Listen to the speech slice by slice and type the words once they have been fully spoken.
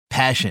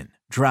Passion,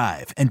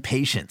 drive, and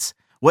patience.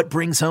 What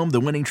brings home the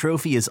winning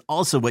trophy is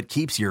also what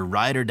keeps your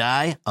ride or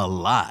die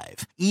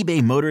alive.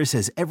 eBay Motors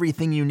has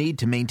everything you need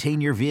to maintain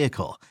your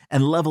vehicle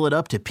and level it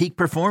up to peak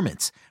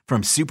performance,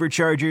 from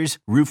superchargers,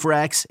 roof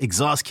racks,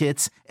 exhaust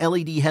kits,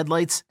 LED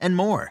headlights, and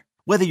more.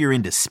 Whether you're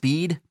into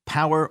speed,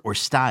 power, or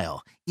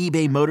style,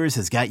 eBay Motors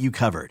has got you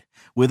covered.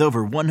 With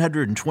over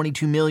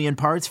 122 million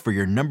parts for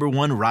your number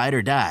one ride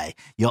or die,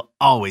 you'll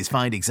always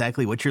find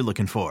exactly what you're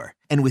looking for.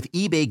 And with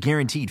eBay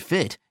Guaranteed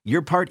Fit,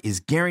 your part is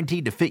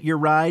guaranteed to fit your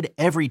ride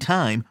every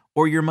time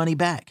or your money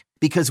back.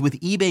 Because with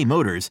eBay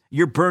Motors,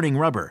 you're burning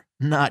rubber,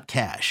 not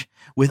cash.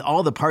 With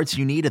all the parts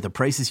you need at the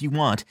prices you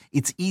want,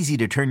 it's easy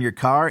to turn your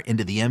car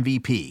into the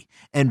MVP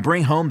and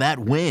bring home that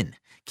win.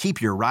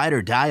 Keep your ride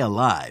or die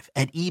alive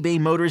at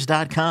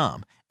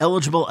ebaymotors.com.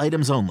 Eligible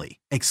items only.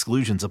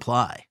 Exclusions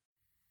apply.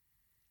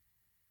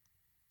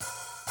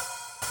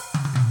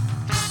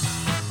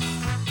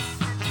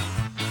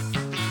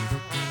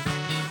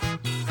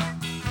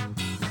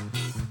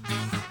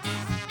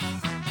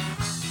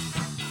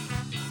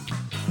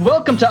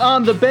 Welcome to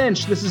On the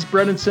Bench. This is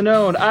Brendan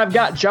Sonnone. I've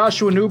got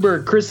Joshua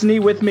Newberg, Chris Nee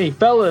with me.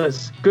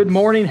 Fellas, good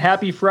morning.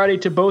 Happy Friday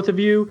to both of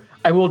you.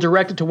 I will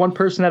direct it to one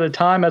person at a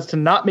time as to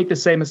not make the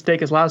same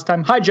mistake as last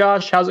time. Hi,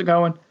 Josh. How's it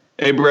going?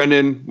 Hey,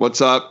 Brendan. What's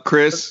up?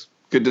 Chris,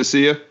 good to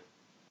see you.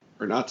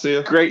 Or not see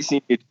you. Great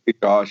seeing you,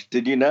 Josh.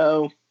 Did you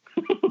know?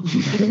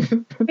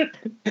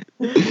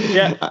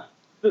 Yeah.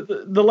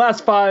 The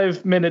last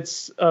 5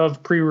 minutes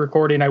of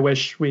pre-recording, I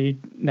wish we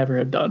never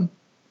had done.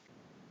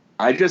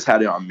 I just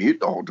had it on mute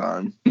the whole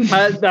time.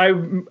 I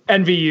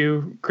envy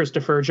you,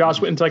 Christopher. Josh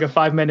went into like a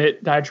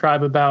 5-minute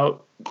diatribe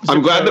about...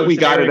 I'm glad that we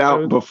got it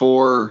out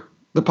before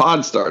the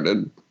pod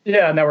started.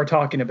 Yeah, now we're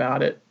talking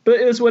about it. But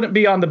this wouldn't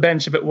be on the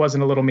bench if it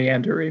wasn't a little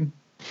meandering.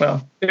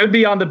 Well, it would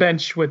be on the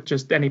bench with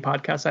just any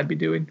podcast I'd be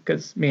doing,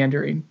 because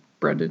meandering,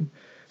 Brendan.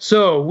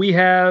 So we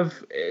have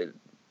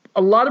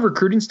a lot of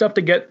recruiting stuff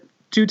to get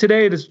to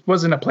today. This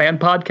wasn't a planned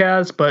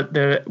podcast, but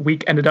the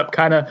week ended up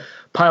kind of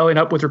piling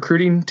up with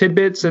recruiting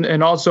tidbits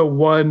and also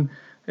one,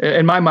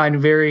 in my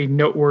mind, very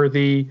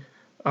noteworthy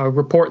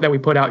report that we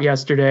put out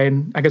yesterday.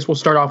 And I guess we'll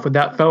start off with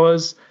that,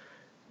 fellas.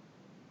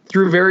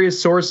 Through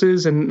various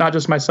sources, and not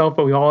just myself,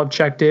 but we all have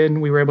checked in,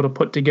 we were able to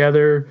put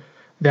together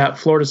that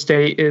Florida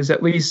State is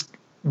at least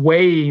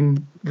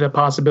weighing the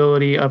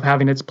possibility of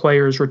having its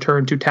players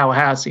return to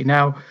Tallahassee.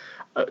 Now,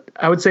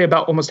 I would say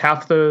about almost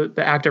half the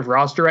active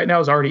roster right now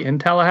is already in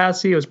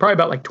Tallahassee. It was probably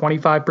about like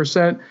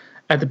 25%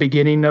 at the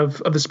beginning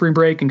of the spring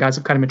break, and guys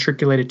have kind of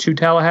matriculated to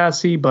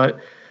Tallahassee. But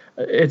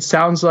it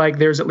sounds like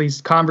there's at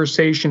least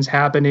conversations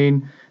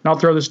happening. And I'll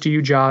throw this to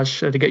you, Josh,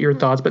 to get your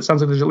thoughts. But it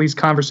sounds like there's at least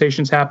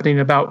conversations happening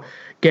about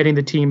getting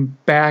the team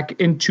back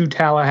into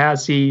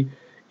Tallahassee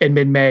in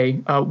mid-May.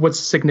 What's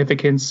the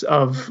significance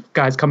of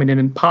guys coming in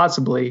and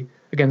possibly,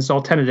 again, it's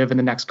all tentative, in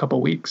the next couple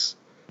of weeks?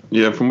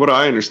 Yeah, from what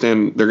I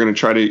understand, they're going to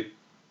try to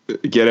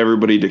get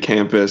everybody to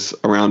campus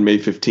around May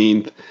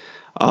 15th.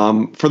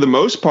 For the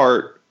most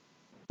part,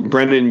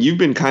 Brendan, you've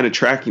been kind of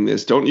tracking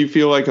this. Don't you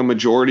feel like a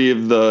majority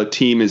of the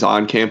team is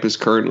on campus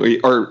currently?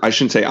 Or I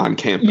shouldn't say on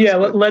campus. Yeah,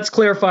 let's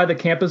clarify the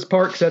campus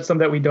part, because that's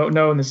something that we don't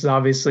know, and this is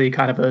obviously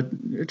kind of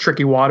a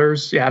tricky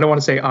waters. Yeah, I don't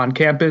want to say on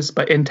campus,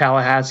 but in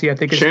Tallahassee, I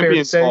think it's fair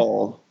to say. Champions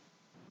Hall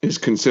is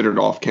considered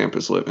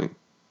off-campus living.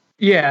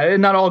 Yeah,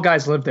 and not all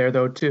guys live there,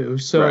 though, too.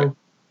 So,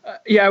 right.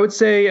 Yeah, I would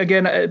say,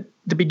 again, at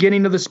the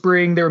beginning of the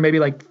spring, there were maybe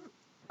like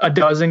a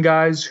dozen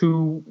guys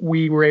who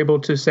we were able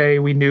to say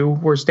we knew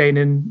were staying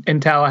in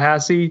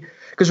Tallahassee.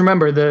 Because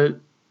remember,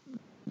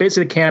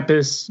 basically the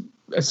campus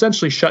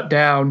essentially shut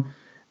down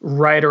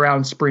right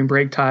around spring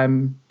break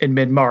time in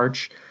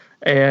mid-March.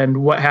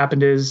 And what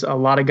happened is a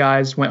lot of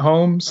guys went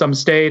home, some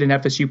stayed, and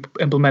FSU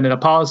implemented a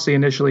policy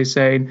initially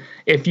saying,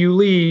 if you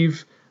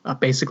leave,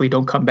 basically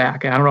don't come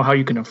back. And I don't know how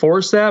you can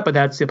enforce that, but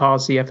that's the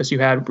policy FSU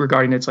had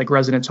regarding its like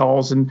residence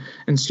halls and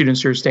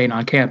students who are staying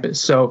on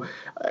campus. So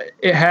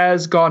it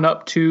has gone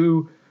up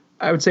to,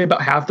 I would say,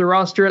 about half the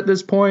roster at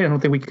this point. I don't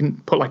think we can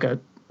put like a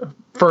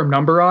firm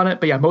number on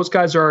it, but yeah, most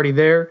guys are already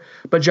there.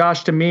 But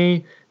Josh, to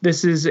me,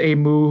 this is a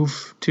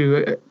move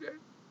to,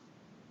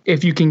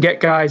 if you can get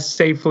guys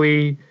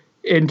safely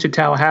into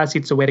Tallahassee,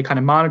 it's a way to kind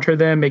of monitor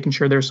them, making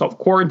sure they're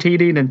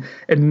self-quarantining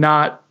and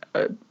not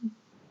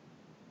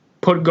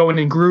going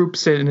in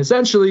groups. And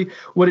essentially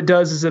what it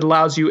does is it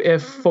allows you,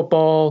 if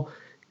football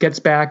gets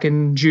back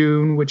in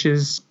June, which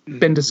has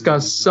been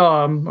discussed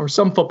some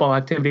football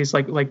activities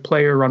like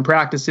player run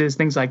practices,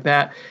 things like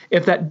that.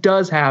 If that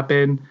does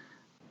happen,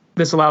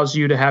 this allows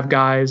you to have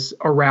guys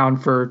around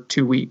for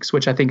 2 weeks,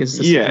 which I think is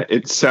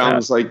it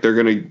sounds like they're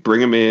going to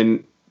bring them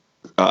in,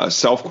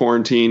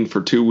 self-quarantine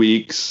for 2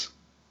 weeks.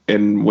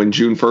 And when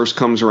June 1st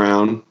comes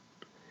around,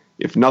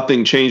 if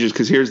nothing changes,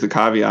 because here's the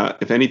caveat,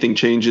 if anything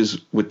changes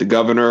with the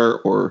governor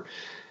or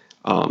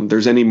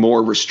there's any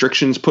more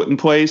restrictions put in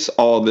place,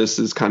 all of this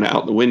is kind of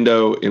out the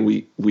window, and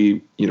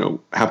we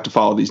have to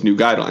follow these new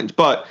guidelines.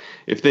 But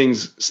if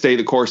things stay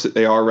the course that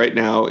they are right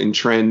now and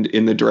trend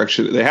in the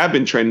direction that they have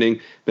been trending,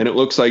 then it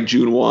looks like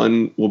June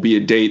 1 will be a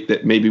date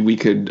that maybe we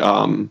could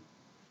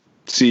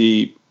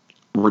see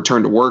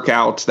return to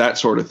workouts, that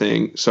sort of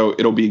thing. So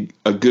it'll be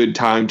a good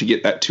time to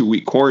get that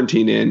 2-week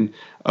quarantine in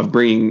of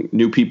bringing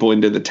new people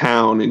into the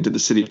town, into the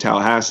city of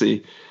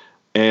Tallahassee,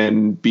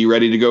 and be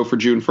ready to go for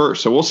June 1st.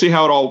 So we'll see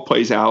how it all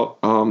plays out.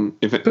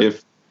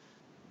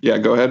 Yeah,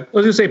 go ahead. I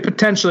was gonna say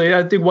potentially.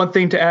 I think one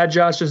thing to add,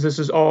 Josh, is this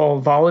is all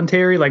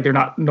voluntary. Like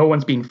no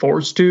one's being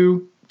forced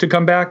to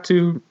come back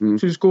to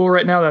school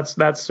right now.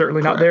 That's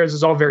certainly not there. This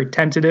is all very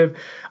tentative.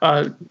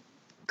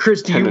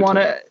 Chris, do you want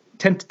to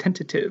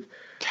tentative?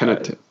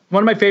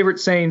 One of my favorite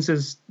sayings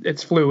is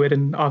it's fluid,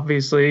 and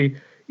obviously,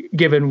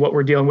 given what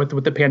we're dealing with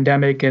the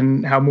pandemic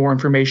and how more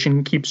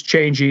information keeps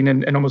changing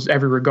in almost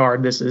every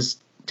regard, this is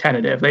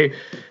tentative.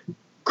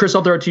 Chris,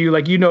 I'll throw it to you.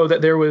 Like, you know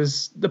that there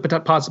was the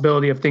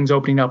possibility of things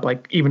opening up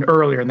like even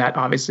earlier, and that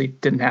obviously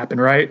didn't happen,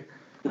 right?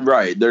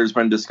 Right. There's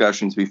been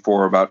discussions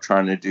before about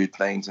trying to do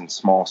things in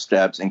small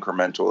steps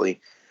incrementally.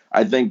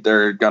 I think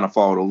they're going to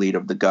follow the lead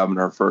of the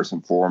governor first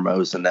and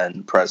foremost, and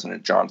then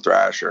President John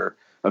Thrasher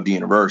of the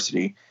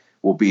university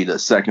will be the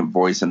second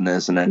voice in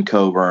this, and then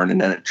Coburn,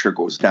 and then it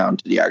trickles down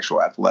to the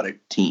actual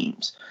athletic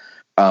teams.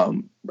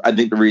 I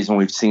think the reason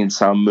we've seen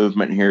some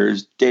movement here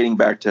is dating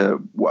back to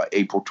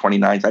April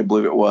 29th, I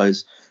believe it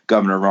was.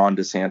 Governor Ron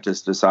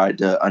DeSantis decided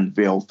to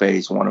unveil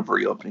phase 1 of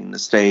reopening the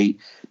state.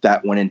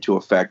 That went into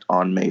effect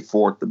on May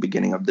 4th, the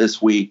beginning of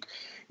this week.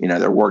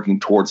 They're working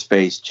towards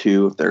phase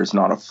 2 if there's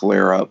not a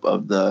flare up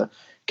of the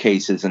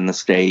cases in the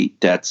state,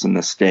 deaths in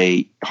the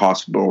state,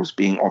 hospitals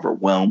being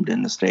overwhelmed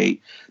in the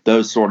state.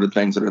 Those sort of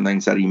things are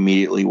things that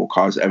immediately will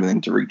cause everything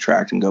to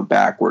retract and go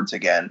backwards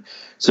again.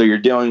 So you're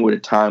dealing with a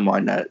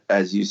timeline that,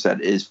 as you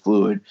said, is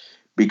fluid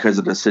because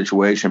of the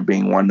situation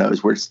being one of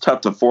those where it's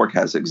tough to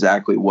forecast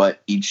exactly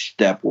what each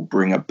step will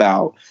bring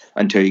about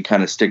until you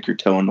kind of stick your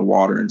toe in the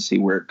water and see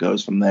where it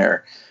goes from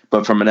there.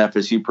 But from an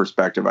FSU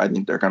perspective, I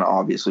think they're going to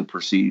obviously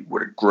proceed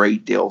with a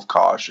great deal of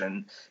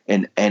caution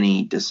in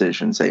any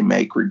decisions they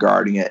make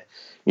regarding it.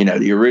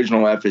 The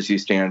original FSU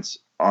stance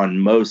on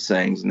most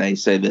things, and they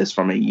say this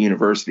from a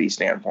university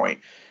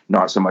standpoint,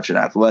 not so much an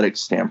athletic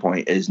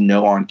standpoint, is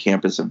no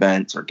on-campus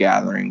events or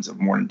gatherings of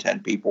more than 10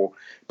 people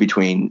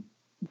between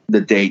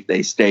the date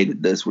they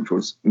stated this, which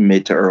was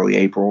mid to early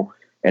April,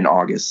 and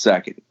August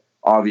 2nd.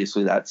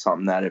 Obviously, that's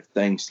something that if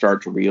things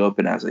start to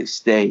reopen as a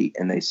state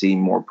and they see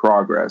more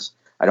progress,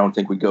 I don't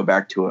think we go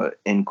back to a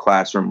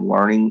in-classroom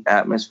learning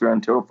atmosphere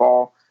until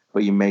fall,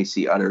 but you may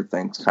see other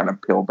things kind of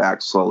peel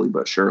back slowly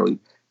but surely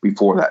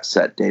before that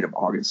set date of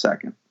August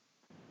 2nd.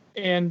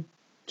 And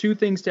two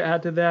things to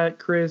add to that,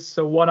 Chris.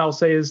 So one I'll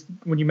say is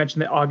when you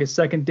mentioned the August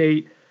 2nd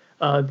date,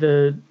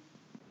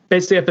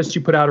 basically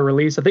FSU put out a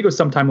release. I think it was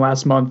sometime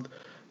last month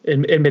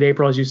in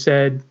mid-April, as you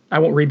said. I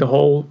won't read the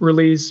whole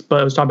release, but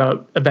it was talking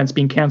about events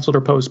being canceled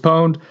or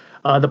postponed.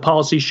 The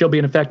policy shall be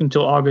in effect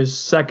until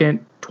August 2nd,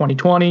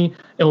 2020.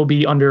 It will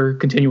be under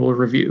continual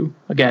review.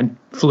 Again,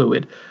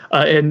 fluid.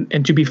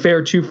 And to be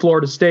fair to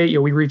Florida State,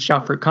 we reached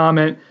out for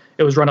comment.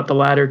 It was run up the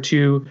ladder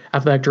to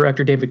athletic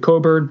director David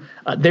Coburn.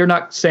 They're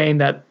not saying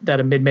that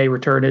a mid-May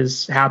return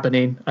is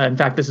happening. In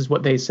fact, this is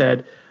what they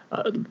said.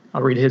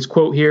 I'll read his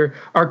quote here.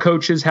 Our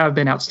coaches have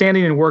been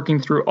outstanding in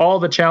working through all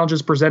the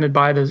challenges presented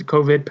by the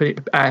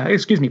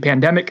COVID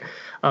pandemic.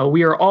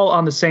 We are all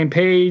on the same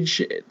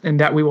page in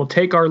that we will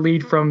take our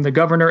lead from the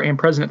governor and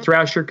President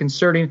Thrasher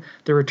concerning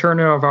the return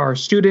of our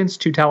students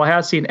to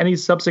Tallahassee and any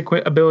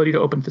subsequent ability to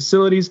open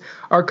facilities.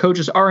 Our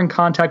coaches are in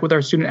contact with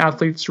our student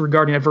athletes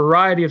regarding a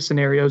variety of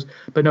scenarios,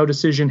 but no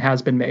decision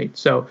has been made.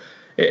 So,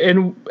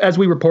 and as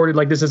we reported,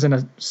 this isn't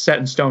a set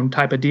in stone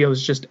type of deal.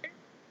 It's just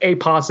a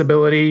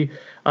possibility.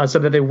 So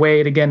that they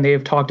weighed. Again, they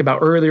have talked about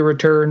earlier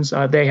returns.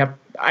 I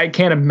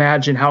can't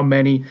imagine how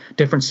many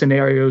different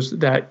scenarios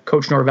that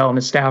Coach Norvell and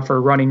his staff are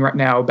running right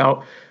now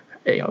about,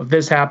 if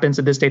this happens,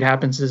 if this date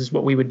happens, this is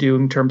what we would do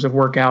in terms of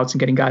workouts and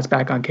getting guys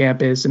back on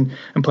campus and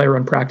player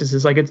run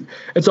practices.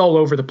 It's all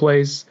over the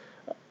place.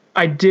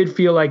 I did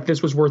feel like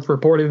this was worth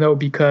reporting, though,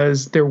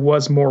 because there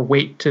was more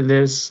weight to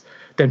this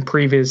than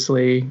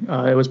previously.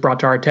 It was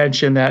brought to our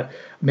attention that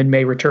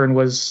mid-May return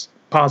was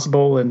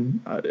possible, and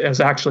as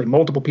actually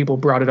multiple people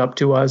brought it up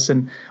to us,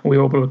 and we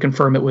were able to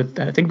confirm it with,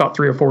 I think, about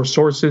 3 or 4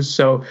 sources.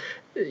 So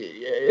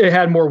it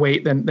had more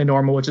weight than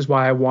normal, which is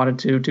why I wanted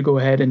to go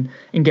ahead and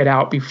get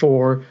out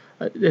before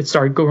it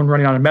started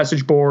running on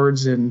message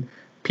boards and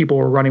people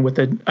were running with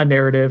a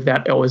narrative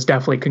that it was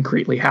definitely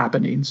concretely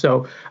happening.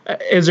 So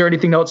is there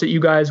anything else that you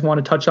guys want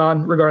to touch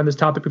on regarding this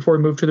topic before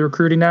we move to the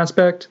recruiting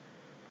aspect?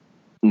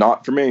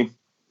 Not for me.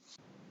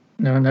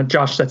 No,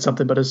 Josh said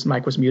something, but his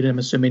mic was muted. I'm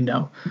assuming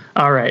no.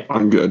 All right.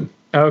 I'm good.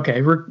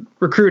 Okay.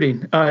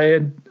 Recruiting. I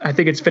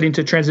think it's fitting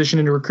to transition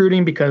into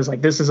recruiting because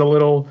this is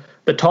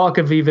the talk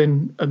of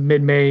even a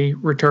mid-May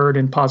return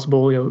and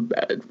possible,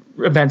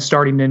 events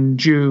starting in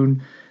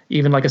June,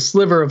 even a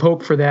sliver of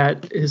hope for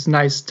that is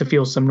nice to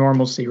feel some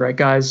normalcy, right,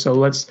 guys? So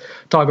let's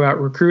talk about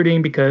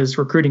recruiting because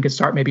recruiting could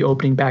start maybe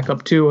opening back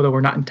up too, although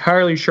we're not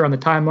entirely sure on the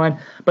timeline,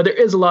 but there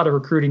is a lot of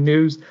recruiting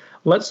news.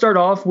 Let's start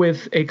off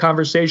with a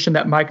conversation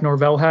that Mike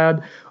Norvell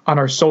had on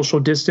our Social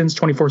Distance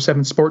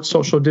 24/7 Sports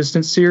Social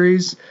Distance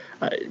series.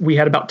 We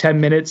had about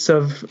 10 minutes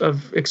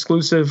of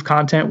exclusive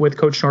content with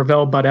Coach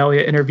Norvell. Bud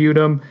Elliott interviewed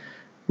him.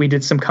 We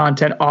did some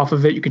content off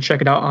of it. You can check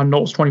it out on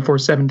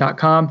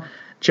Noles247.com.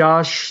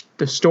 Josh,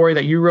 the story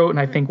that you wrote, and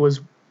I think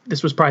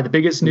this was probably the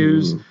biggest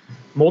news.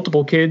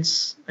 Multiple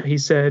kids, he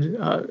said,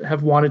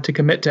 have wanted to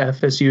commit to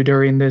FSU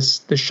during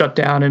this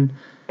shutdown, and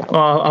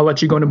I'll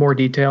let you go into more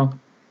detail.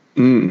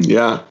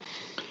 Yeah.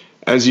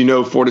 As you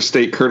know, Florida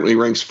State currently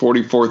ranks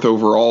 44th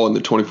overall in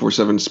the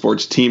 24/7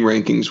 Sports team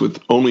rankings with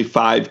only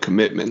 5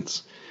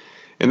 commitments.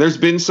 And there's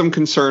been some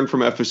concern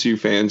from FSU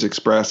fans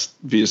expressed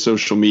via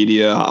social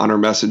media, on our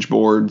message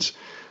boards.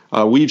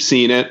 We've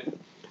seen it.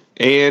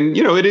 And,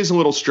 it is a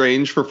little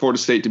strange for Florida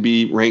State to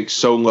be ranked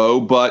so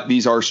low, but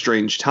these are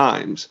strange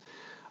times.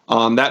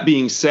 That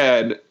being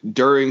said,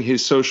 during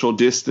his social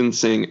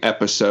distancing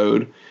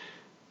episode,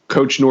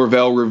 Coach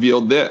Norvell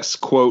revealed this,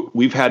 quote,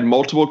 "We've had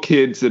multiple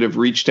kids that have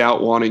reached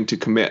out wanting to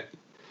commit.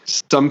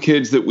 Some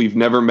kids that we've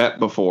never met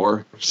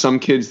before, some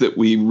kids that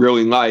we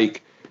really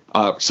like,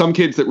 some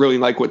kids that really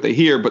like what they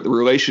hear, but the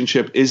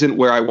relationship isn't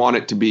where I want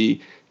it to be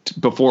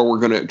before we're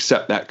going to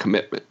accept that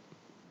commitment."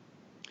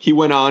 He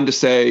went on to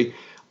say,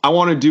 "I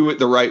want to do it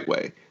the right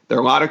way. There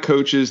are a lot of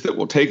coaches that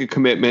will take a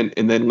commitment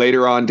and then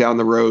later on down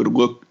the road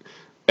look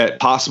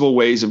at possible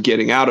ways of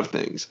getting out of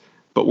things.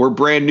 But we're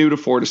brand new to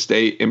Florida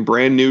State and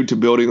brand new to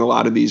building a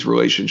lot of these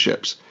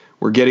relationships.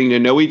 We're getting to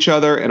know each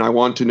other, and I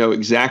want to know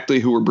exactly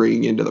who we're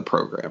bringing into the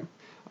program."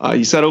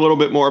 He said a little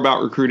bit more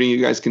about recruiting. You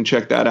guys can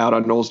check that out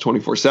on Noles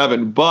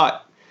 24/7.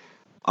 But,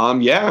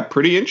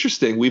 pretty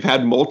interesting. We've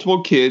had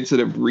multiple kids that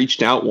have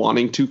reached out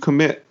wanting to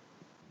commit.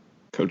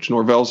 Coach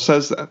Norvell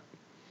says that.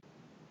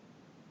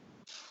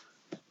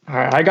 All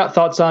right, I got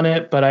thoughts on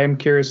it, but I am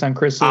curious on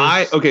Chris's.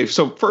 Okay,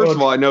 so first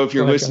of all, I know if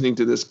you're listening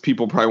to this,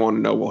 people probably want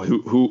to know, well,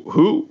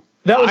 who?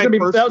 That was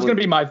gonna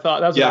be my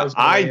thought. That's what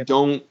I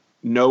don't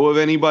know of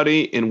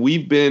anybody, and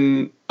we've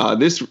been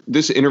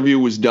this interview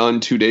was done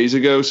 2 days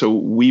ago, so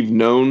we've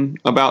known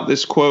about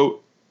this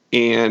quote,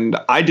 and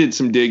I did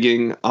some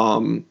digging.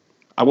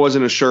 I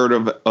wasn't assured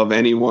of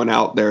anyone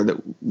out there that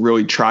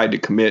really tried to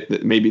commit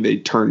that maybe they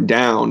turned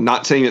down.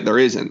 Not saying that there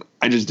isn't.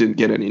 I just didn't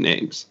get any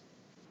names.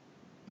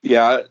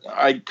 Yeah,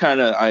 I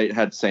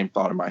had the same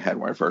thought in my head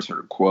when I first heard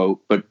a quote.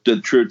 But the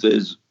truth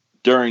is,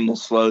 during the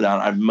slowdown,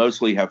 I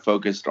mostly have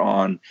focused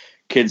on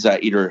kids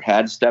that either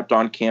had stepped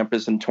on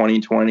campus in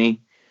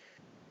 2020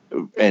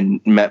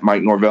 and met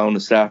Mike Norvell and the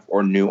staff,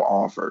 or new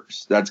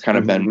offers. That's kind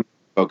of been my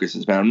focus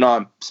has been. I'm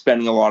not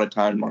spending a lot of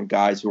time on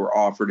guys who were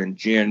offered in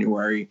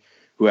January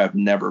who have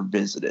never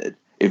visited.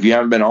 If you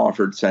haven't been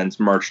offered since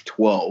March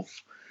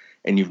 12th,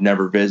 and you've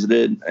never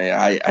visited,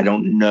 I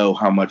don't know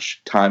how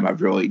much time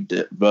I've really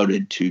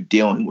devoted to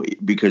dealing with you,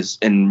 because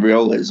in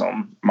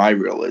my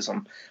realism,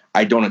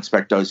 I don't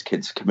expect those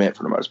kids to commit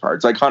for the most part.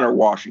 It's like Hunter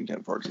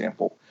Washington, for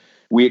example.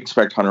 We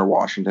expect Hunter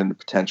Washington to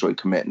potentially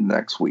commit in the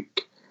next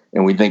week,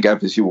 and we think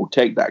FSU will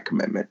take that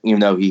commitment, even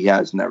though he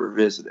has never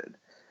visited.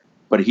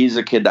 But he's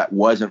a kid that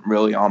wasn't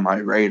really on my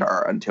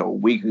radar until a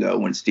week ago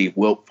when Steve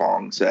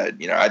Wiltfong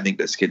said, I think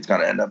this kid's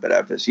going to end up at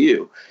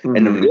FSU. Mm-hmm.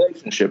 And the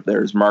relationship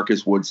there is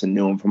Marcus Woodson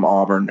knew him from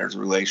Auburn. There's a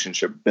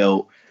relationship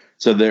built.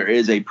 So there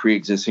is a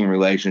pre-existing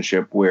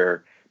relationship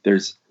where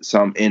there's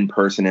some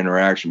in-person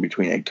interaction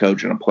between a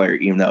coach and a player,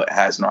 even though it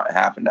has not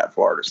happened at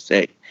Florida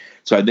State.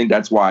 So I think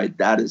that's why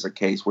that is a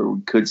case where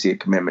we could see a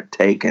commitment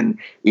taken,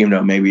 even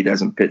though maybe it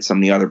doesn't fit some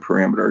of the other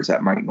parameters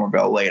that Mike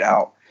Norvell laid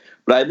out.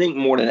 But I think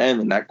more than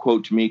anything, that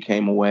quote to me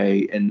came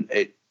away, and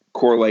it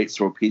correlates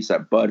to a piece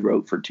that Bud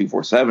wrote for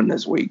 247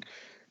 this week.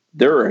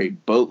 There are a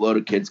boatload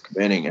of kids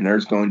committing, and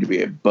there's going to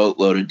be a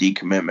boatload of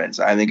decommitments.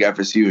 I think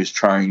FSU is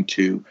trying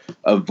to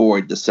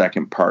avoid the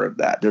second part of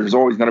that. There's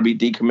always going to be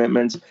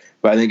decommitments,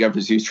 but I think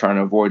FSU is trying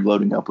to avoid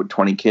loading up with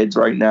 20 kids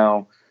right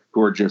now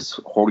who are just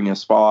holding a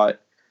spot.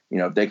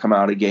 If they come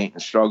out of the gate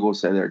and struggle,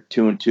 say they're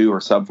 2-2 or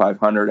sub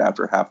 500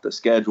 after half the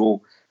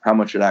schedule, how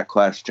much of that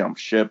class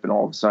jumps ship, and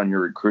all of a sudden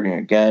you're recruiting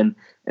again,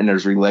 and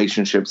there's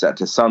relationships that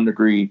to some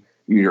degree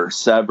you either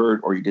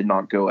severed or you did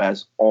not go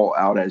as all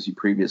out as you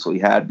previously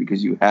had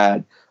because you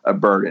had a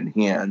bird in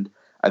hand.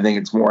 I think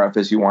it's more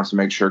FSU wants to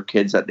make sure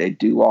kids that they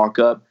do lock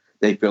up,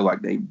 they feel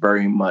like they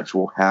very much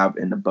will have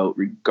in the boat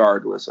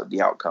regardless of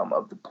the outcome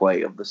of the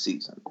play of the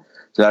season.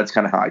 So that's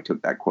kind of how I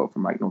took that quote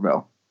from Mike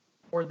Norvell.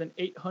 More than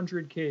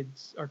 800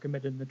 kids are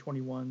committed in the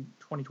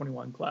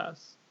 2021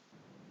 class.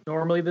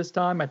 Normally this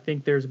time, I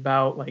think there's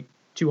about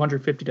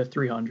 250 to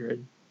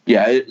 300.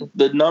 Yeah,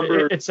 the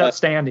number it's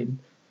outstanding.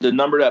 The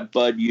number that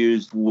Bud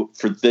used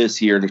for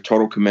this year, the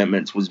total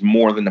commitments, was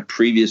more than the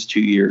previous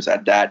 2 years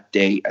at that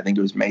date. I think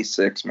it was May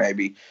 6th,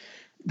 maybe,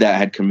 that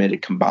had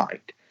committed combined.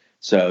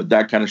 So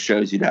that kind of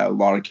shows you that a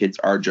lot of kids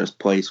are just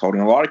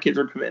placeholding. A lot of kids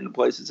are committing to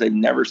places they've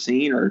never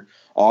seen, or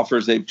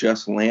offers they've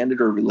just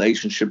landed, or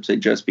relationships they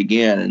just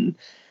began. And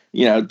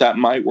that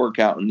might work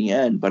out in the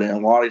end, but in a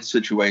lot of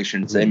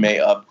situations, they may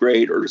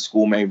upgrade, or the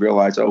school may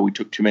realize, we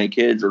took too many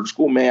kids, or the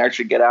school may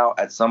actually get out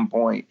at some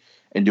point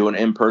and do an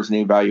in-person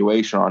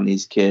evaluation on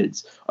these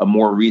kids, a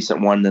more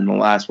recent one than the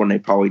last one they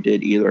probably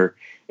did either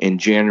in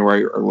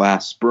January or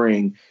last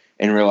spring,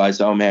 and realize,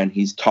 oh man,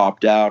 he's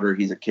topped out, or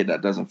he's a kid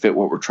that doesn't fit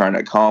what we're trying to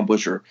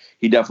accomplish, or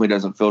he definitely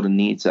doesn't fill the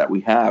needs that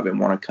we have, and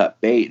want to cut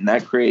bait. And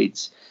that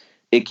creates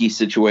icky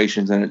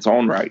situations in its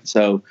own right.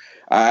 So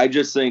I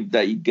just think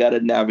that you got to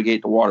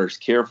navigate the waters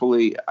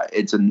carefully.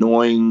 It's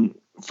annoying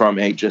from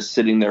just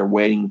sitting there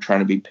waiting, trying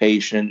to be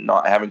patient,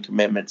 not having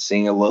commitment,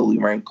 seeing a lowly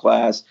ranked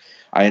class.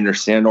 I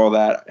understand all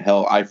that.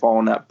 Hell, I fall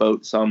in that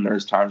boat some.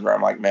 There's times where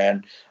I'm like,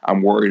 man,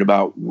 I'm worried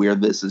about where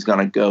this is going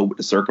to go with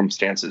the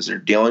circumstances they're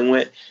dealing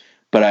with.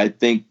 But I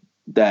think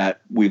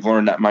that we've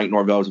learned that Mike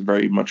Norvell is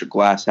very much a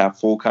glass half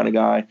full kind of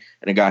guy,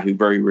 and a guy who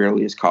very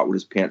rarely is caught with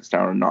his pants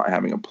down and not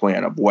having a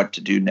plan of what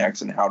to do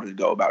next and how to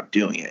go about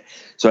doing it.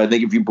 So I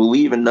think if you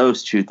believe in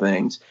those two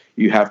things,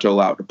 you have to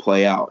allow it to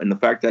play out. And the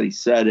fact that he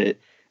said it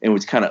and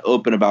was kind of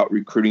open about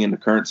recruiting in the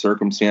current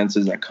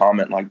circumstances and a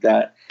comment like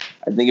that,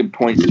 I think it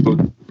points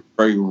to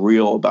very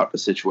real about the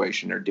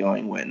situation they're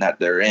dealing with and that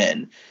they're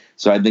in.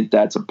 So I think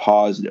that's a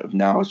positive.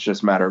 Now it's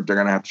just a matter of they're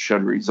going to have to show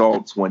the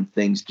results when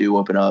things do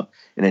open up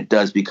and it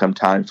does become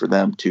time for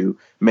them to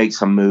make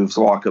some moves,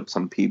 lock up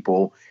some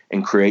people,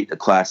 and create the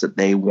class that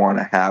they want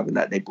to have and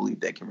that they believe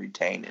they can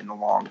retain in the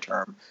long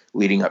term,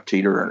 leading up to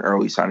either an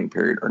early signing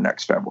period or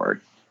next February.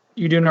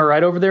 You doing all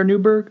right over there,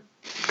 Newberg?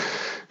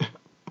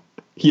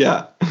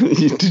 Yeah.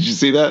 Did you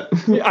see that?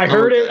 I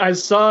heard it. I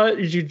saw it.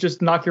 Did you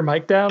just knock your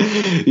mic down?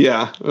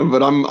 Yeah,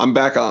 but I'm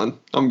back on.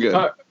 I'm good.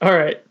 All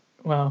right.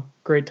 Wow.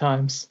 Great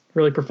times.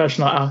 Really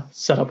professional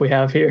setup we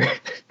have here.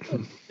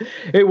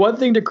 Hey, one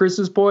thing to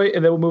Chris's point,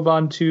 and then we'll move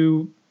on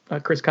to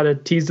Chris kind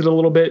of teased it a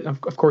little bit.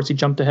 Of course, he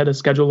jumped ahead of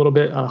schedule a little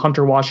bit,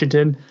 Hunter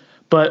Washington.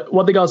 But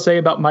one thing I'll say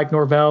about Mike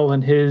Norvell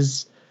and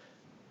his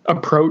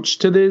approach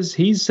to this,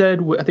 he said,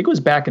 I think it was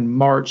back in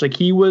March, like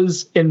he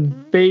was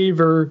in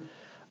favor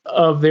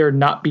of there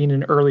not being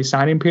an early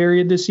signing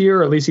period this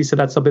year, or at least he said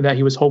that's something that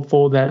he was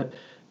hopeful that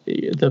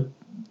the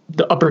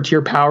upper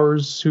tier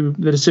powers, who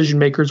the decision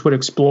makers, would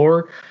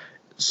explore.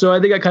 So I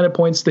think that kind of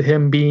points to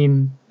him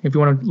being, if you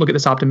want to look at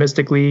this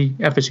optimistically,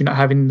 FSU not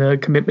having the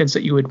commitments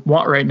that you would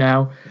want right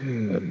now.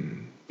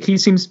 He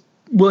seems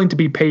willing to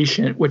be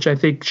patient, which I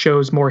think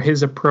shows more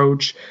his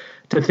approach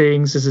to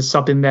things. This is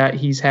something that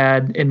he's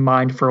had in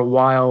mind for a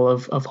while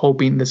of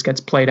hoping this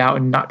gets played out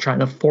and not trying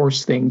to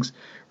force things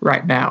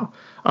right now.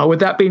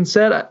 With that being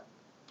said,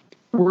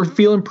 we're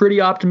feeling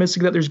pretty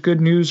optimistic that there's good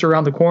news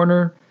around the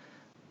corner.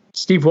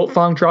 Steve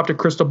Wiltfong dropped a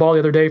crystal ball the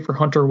other day for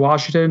Hunter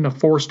Washington, a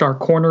 4-star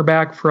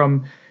cornerback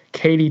from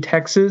Katy,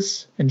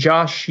 Texas. And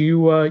Josh,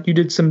 you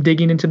did some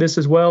digging into this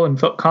as well and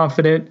felt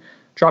confident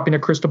dropping a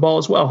crystal ball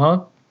as well,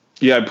 huh?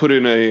 Yeah, I put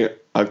in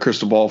a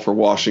crystal ball for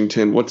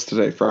Washington. What's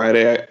today?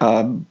 Friday?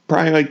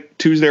 Probably like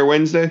Tuesday or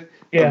Wednesday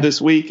of this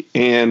week.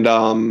 And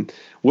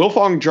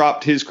Wiltfong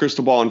dropped his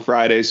crystal ball on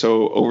Friday.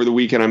 So over the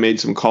weekend, I made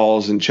some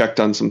calls and checked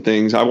on some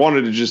things. I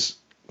wanted to just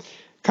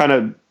kind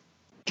of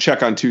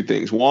check on two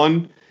things.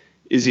 One,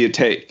 is he a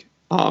take?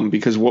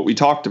 Because what we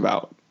talked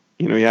about,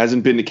 he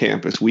hasn't been to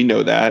campus. We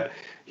know that.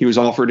 He was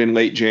offered in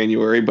late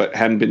January, but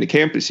hadn't been to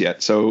campus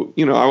yet. So,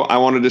 I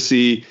wanted to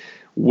see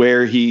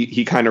where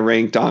he kind of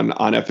ranked on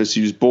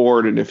FSU's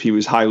board and if he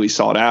was highly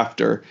sought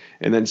after.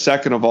 And then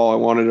second of all, I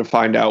wanted to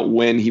find out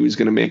when he was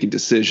going to make a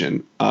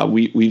decision.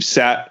 We've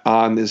sat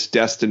on this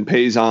Destin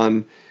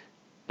Payson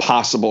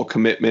possible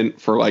commitment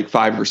for like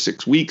 5 or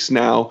 6 weeks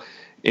now,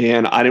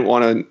 and I didn't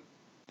want to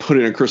put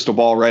in a crystal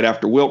ball right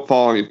after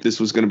Wiltfong if this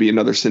was going to be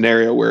another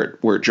scenario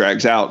where it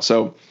drags out.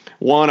 So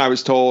one, I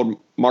was told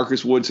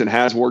Marcus Woodson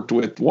has worked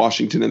with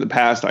Washington in the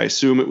past. I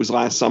assume it was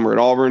last summer at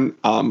Auburn.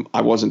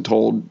 I wasn't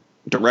told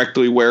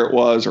directly where it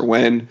was or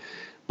when,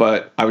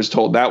 but I was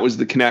told that was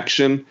the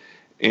connection,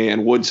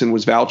 and Woodson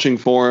was vouching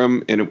for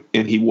him,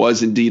 and he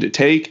was indeed a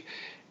take.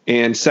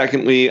 And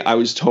secondly, I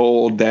was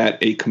told that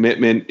a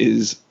commitment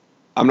is,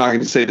 I'm not going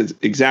to say the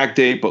exact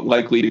date, but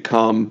likely to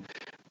come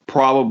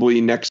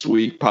probably next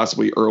week,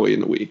 possibly early in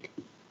the week.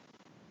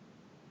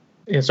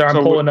 Yeah, so I'm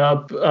pulling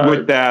up.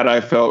 With that, I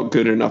felt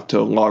good enough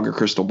to log a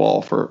crystal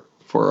ball for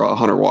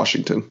Hunter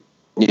Washington.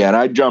 Yeah, and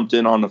I jumped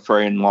in on the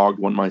fray and logged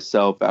one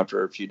myself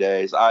after a few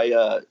days.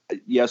 I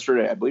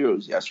believe it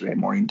was yesterday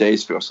morning.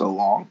 Days feel so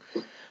long.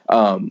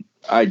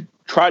 I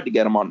tried to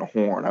get him on the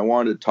horn. I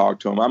wanted to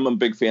talk to him. I'm a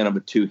big fan of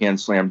a 2-hand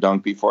slam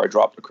dunk before I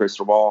dropped the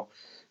crystal ball.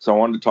 So I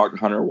wanted to talk to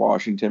Hunter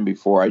Washington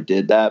before I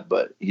did that,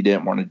 but he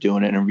didn't want to do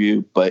an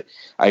interview. But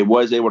I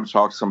was able to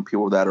talk to some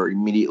people that are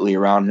immediately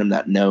around him,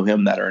 that know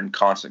him, that are in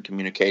constant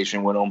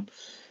communication with him.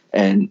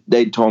 And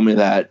they told me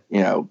that,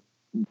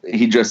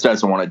 he just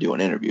doesn't want to do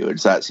an interview.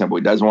 It's that simple.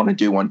 He doesn't want to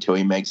do one until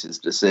he makes his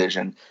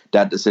decision.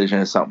 That decision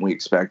is something we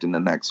expect in the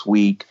next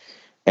week.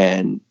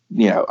 And,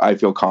 I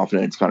feel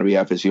confident it's going to be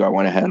FSU. I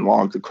went ahead and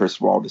logged the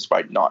crystal ball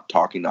despite not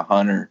talking to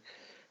Hunter.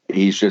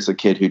 He's just a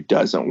kid who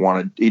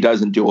he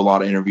doesn't do a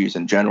lot of interviews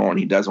in general, and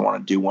he doesn't want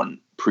to do one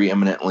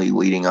preeminently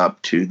leading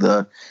up to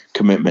the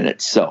commitment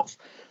itself.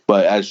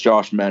 But as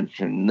Josh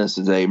mentioned, this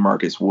is a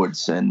Marcus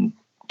Woodson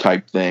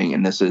type thing.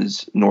 And this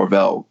is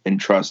Norvell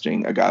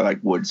entrusting a guy like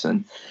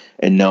Woodson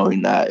and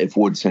knowing that if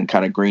Woodson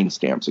kind of green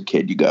stamps a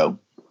kid, you go.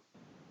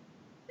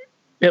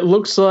 It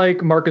looks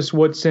like Marcus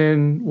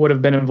Woodson would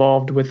have been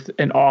involved with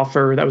an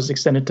offer that was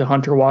extended to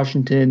Hunter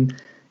Washington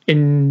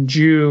in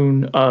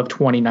June of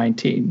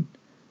 2019.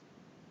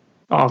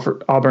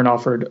 Auburn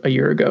offered a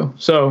year ago.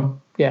 So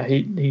yeah,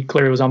 he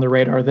clearly was on the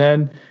radar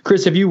then.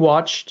 Chris, have you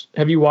watched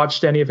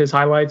any of his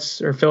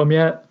highlights or film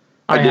yet?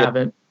 I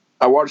haven't.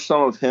 I watched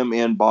some of him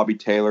and Bobby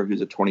Taylor,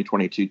 who's a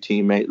 2022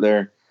 teammate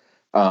there.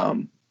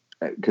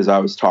 Because I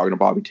was talking to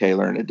Bobby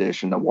Taylor in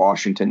addition to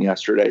Washington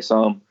yesterday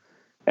some.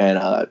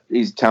 And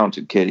he's a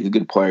talented kid. He's a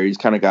good player. He's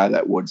the kind of guy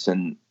that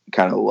Woodson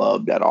kind of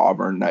loved at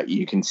Auburn, that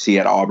you can see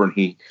at Auburn.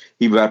 He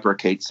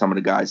replicates some of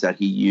the guys that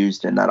he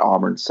used in that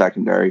Auburn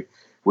secondary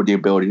with the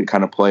ability to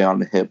kind of play on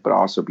the hip, but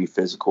also be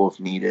physical if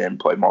needed and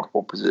play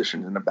multiple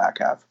positions in the back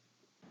half.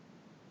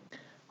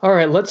 All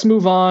right, let's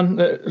move on.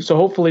 So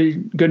hopefully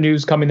good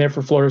news coming there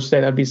for Florida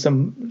State. That'd be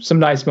some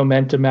nice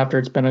momentum after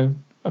it's been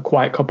a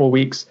quiet couple of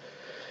weeks.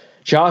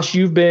 Josh,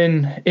 you've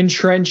been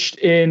entrenched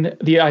in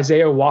the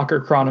Isaiah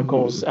Walker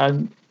Chronicles.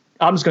 I'm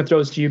just going to throw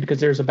this to you because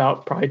there's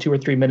about probably 2 or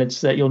 3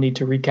 minutes that you'll need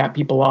to recap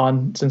people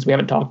on since we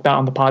haven't talked about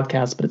on the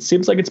podcast. But it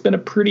seems like it's been a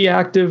pretty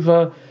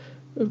active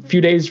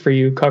few days for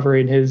you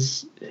covering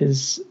his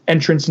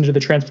entrance into the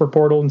transfer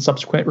portal and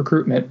subsequent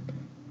recruitment.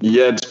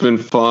 Yeah, it's been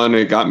fun.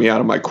 It got me out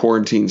of my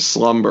quarantine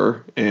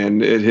slumber,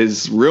 and it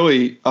has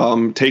really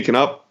taken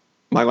up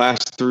my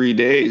last 3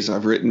 days.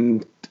 I've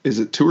written, is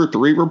it 2 or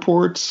 3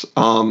 reports?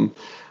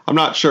 I'm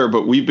not sure,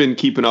 but we've been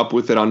keeping up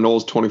with it on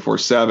Noles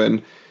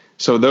 24/7.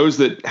 So those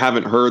that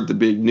haven't heard the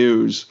big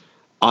news,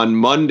 on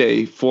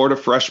Monday, Florida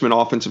freshman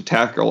offensive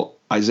tackle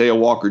Isaiah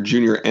Walker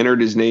Jr. entered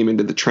his name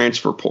into the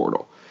transfer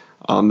portal.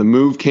 The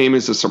move came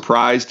as a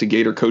surprise to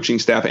Gator coaching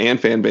staff and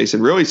fan base,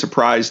 and really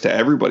surprise to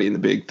everybody in the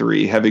Big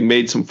Three. Having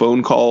made some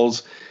phone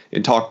calls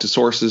and talked to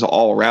sources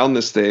all around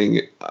this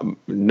thing,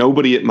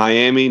 nobody at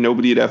Miami,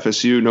 nobody at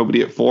FSU,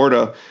 nobody at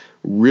Florida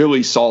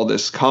really saw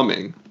this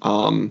coming.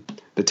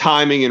 The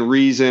timing and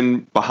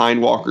reason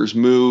behind Walker's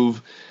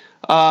move,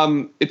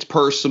 it's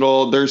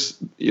personal.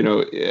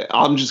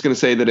 I'm just going to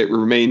say that it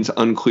remains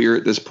unclear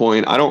at this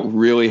point. I don't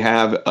really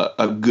have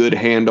a good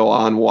handle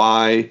on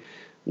why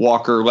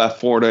Walker left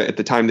Florida at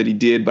the time that he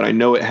did, but I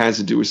know it has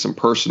to do with some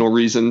personal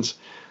reasons.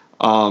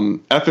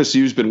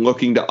 FSU's been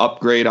looking to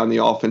upgrade on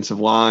the offensive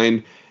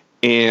line,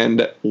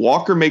 and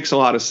Walker makes a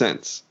lot of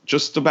sense.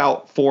 Just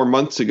about 4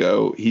 months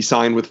ago, he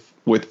signed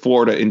with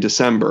Florida in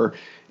December,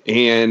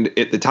 and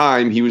at the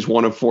time, he was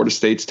one of Florida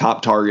State's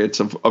top targets.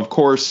 Of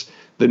course,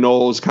 the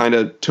Noles kind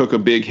of took a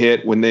big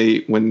hit when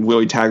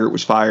Willie Taggart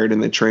was fired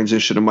and they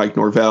transitioned to Mike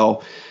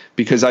Norvell,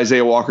 because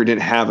Isaiah Walker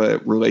didn't have a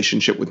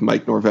relationship with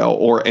Mike Norvell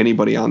or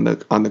anybody on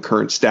the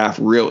current staff,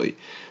 really.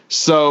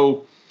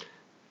 So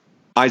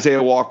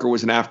Isaiah Walker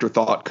was an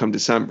afterthought come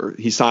December.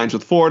 He signs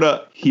with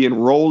Florida. He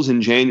enrolls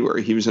in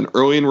January. He was an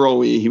early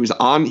enrollee.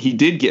 He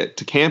did get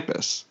to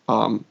campus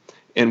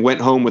and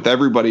went home with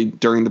everybody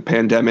during the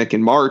pandemic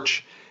in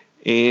March.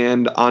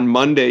 And on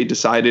Monday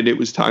decided it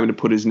was time to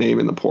put his name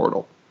in the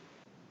portal.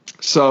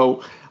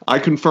 So I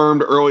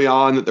confirmed early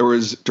on that there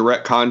was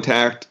direct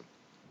contact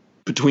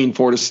between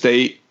Florida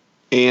State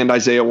and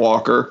Isaiah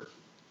Walker.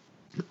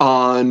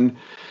 On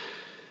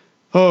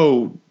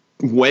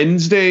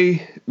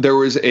Wednesday, there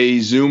was a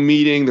Zoom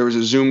meeting. There was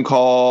a Zoom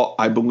call.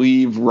 I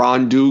believe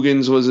Ron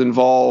Dugans was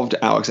involved.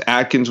 Alex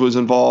Atkins was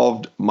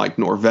involved. Mike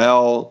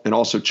Norvell, and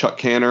also Chuck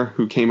Canner,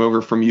 who came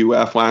over from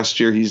UF last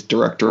year. He's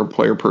director of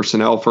player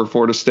personnel for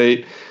Florida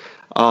State.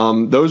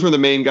 Those were the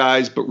main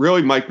guys, but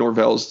really Mike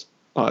Norvell's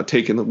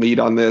taken the lead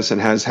on this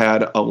and has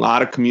had a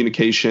lot of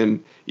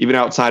communication, even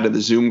outside of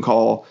the Zoom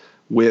call,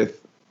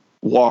 with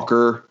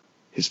Walker,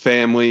 his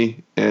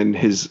family, and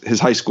his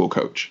high school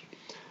coach.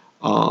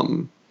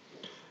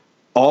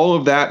 All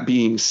of that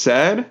being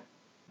said,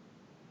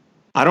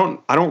 I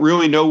don't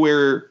really know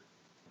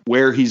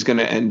where he's going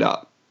to end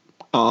up.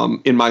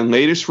 In my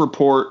latest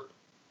report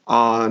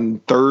on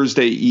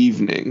Thursday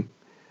evening,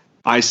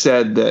 I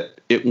said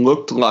that it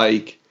looked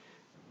like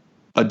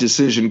a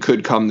decision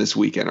could come this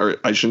weekend, or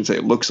I shouldn't say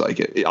it looks like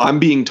it. I'm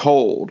being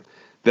told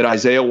that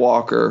Isaiah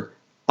Walker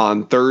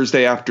on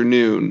Thursday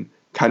afternoon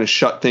kind of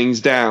shut things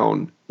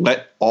down,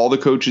 let all the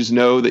coaches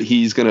know that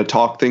he's going to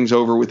talk things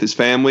over with his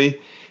family,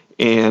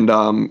 and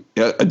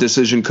a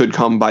decision could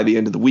come by the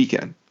end of the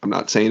weekend. I'm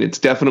not saying it's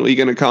definitely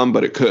going to come,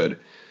 but it could.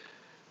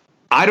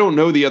 I don't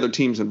know the other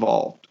teams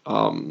involved.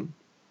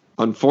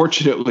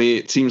 Unfortunately,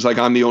 it seems like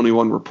I'm the only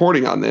one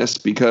reporting on this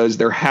because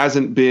there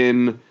hasn't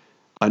been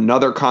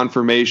another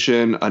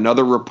confirmation,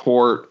 another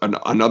report,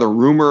 another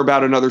rumor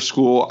about another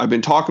school. I've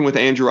been talking with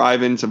Andrew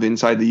Ivins of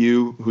Inside the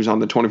U, who's on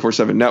the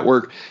 24/7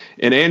 network,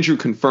 and Andrew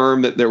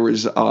confirmed that there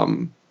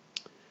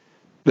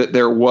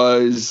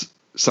was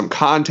some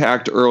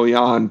contact early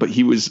on, but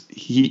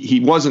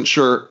he wasn't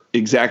sure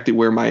exactly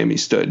where Miami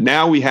stood.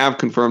 Now we have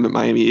confirmed that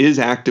Miami is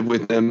active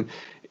with them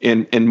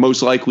and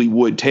most likely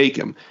would take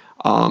him.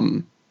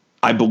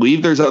 I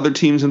believe there's other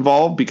teams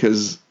involved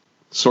because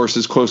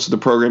sources close to the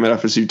program at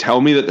FSU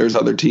tell me that there's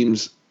other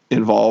teams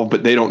involved,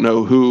 but they don't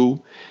know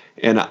who.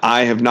 And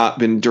I have not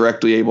been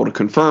directly able to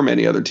confirm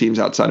any other teams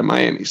outside of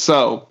Miami.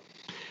 So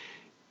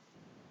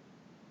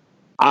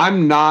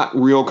I'm not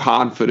real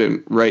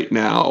confident right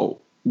now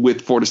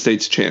with Florida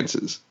State's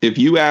chances. If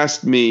you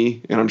asked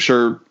me, and I'm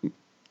sure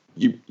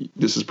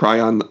this is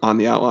probably on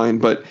the outline,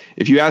 but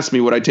if you asked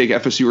me would I take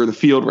FSU or the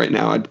field right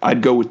now,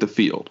 I'd go with the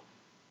field.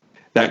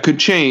 That could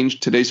change.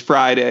 Today's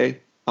Friday.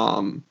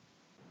 I'm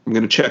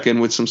going to check in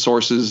with some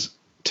sources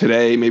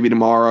today, maybe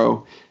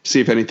tomorrow, see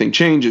if anything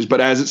changes.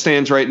 But as it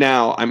stands right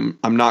now, I'm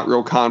not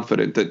real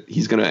confident that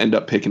he's going to end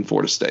up picking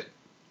Florida State.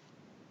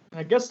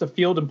 I guess the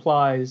field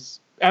implies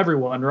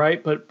everyone,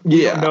 right? But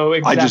we don't know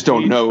exactly. I just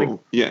don't know.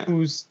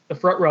 Who's the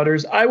front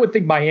runners? I would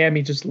think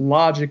Miami, just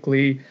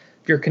logically,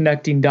 if you're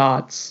connecting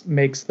dots,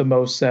 makes the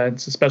most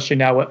sense. Especially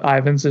now, what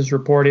Ivins is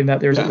reporting that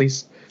there's at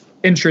least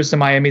interest in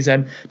Miami's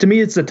end. To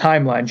me, it's the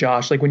timeline,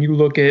 Josh. Like when you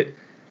look at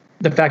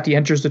the fact he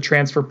enters the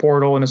transfer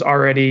portal and is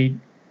already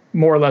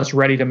more or less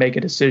ready to make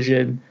a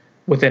decision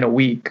within a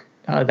week,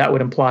 that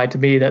would imply to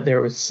me that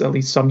there was at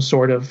least some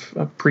sort of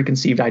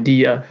preconceived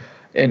idea.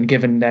 And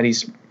given that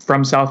he's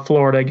from South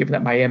Florida, given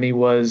that Miami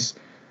was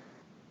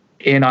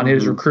in on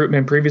his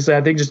recruitment previously,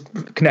 I think just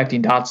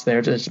connecting dots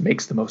there just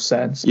makes the most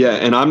sense. Yeah,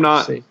 and I'm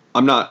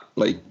not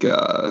like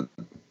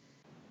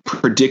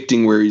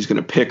predicting where he's going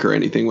to pick or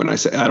anything when I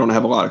say I don't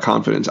have a lot of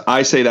confidence.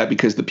 I say that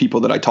because the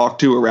people that I talk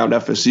to around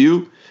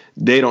FSU,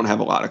 they don't have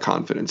a lot of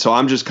confidence. So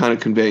I'm just kind of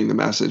conveying the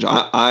message.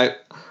 I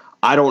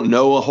don't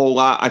know a whole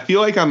lot. I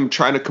feel like I'm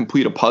trying to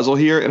complete a puzzle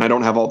here, and I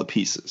don't have all the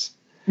pieces.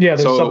 Yeah,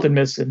 there's something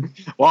missing.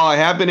 While I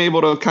have been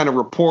able to kind of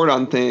report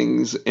on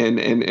things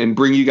and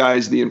bring you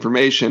guys the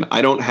information,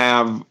 I don't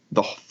have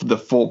the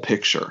full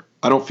picture.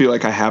 I don't feel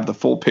like I have the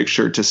full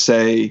picture to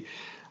say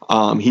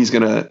he's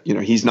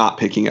not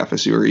picking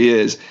FSU or he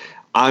is.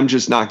 I'm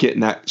just not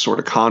getting that sort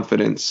of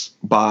confidence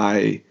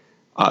by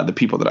the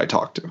people that I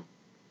talk to.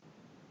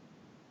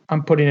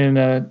 I'm putting in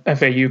a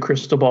FAU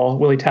crystal ball.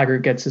 Willie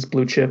Taggart gets his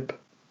blue chip.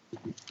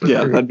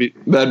 Yeah, that'd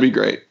be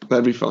great.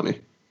 That'd be funny.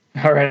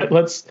 All right,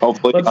 let's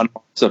hopefully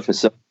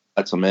facility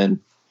lets him in.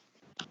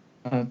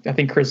 I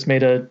think Chris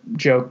made a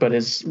joke, but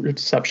his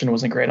reception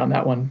wasn't great on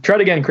that one. Try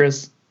it again,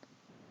 Chris.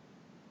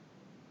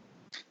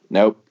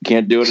 Nope,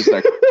 can't do it a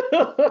second.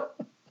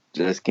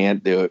 Just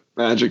can't do it.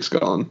 Magic's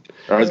gone.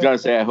 I was gonna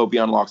say I hope he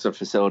unlocks a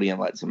facility and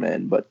lets him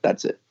in, but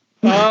that's it.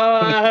 You're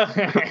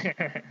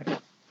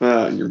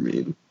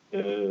mean.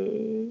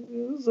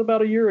 It was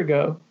about a year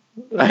ago.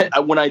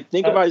 When I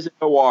think of Isaiah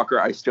Walker,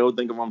 I still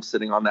think of him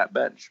sitting on that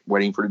bench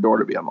waiting for the door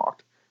to be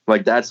unlocked.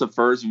 Like, that's the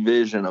first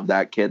vision of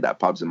that kid that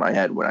pops in my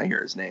head when I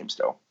hear his name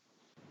still.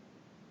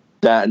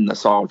 That and the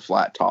solid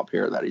flat top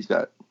here that he's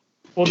got.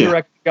 We'll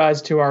direct you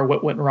guys to our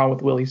What Went Wrong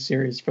with Willie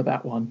series for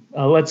that one.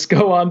 Let's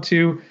go on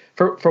to,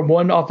 from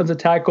one offensive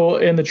tackle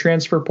in the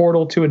transfer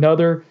portal to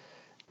another.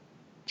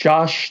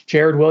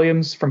 Jared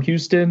Williams from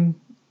Houston.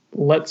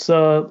 Let's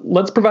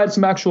provide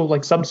some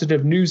actual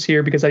substantive news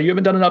here, because you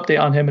haven't done an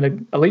update on him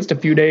in at least a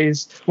few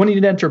days. When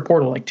did he enter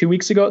portal? 2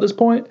 weeks ago at this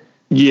point?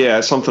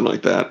 Yeah, something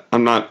like that.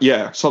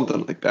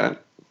 Something like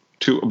that.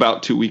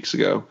 About 2 weeks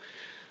ago.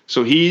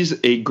 So he's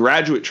a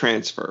graduate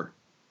transfer,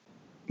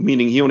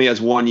 meaning he only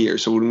has 1 year.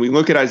 So when we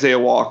look at Isaiah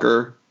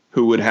Walker,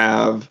 who would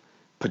have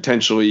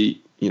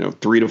potentially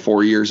 3 to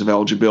 4 years of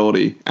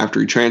eligibility after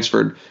he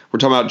transferred, we're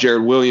talking about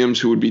Jared Williams,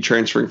 who would be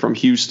transferring from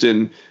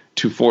Houston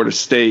to Florida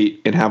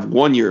State and have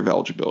 1 year of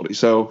eligibility.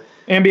 So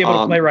and be able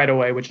to play right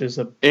away,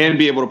 and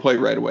be able to play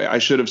right away. I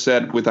should have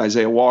said with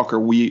Isaiah Walker,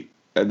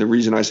 the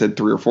reason I said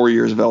 3 or 4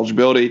 years of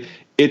eligibility,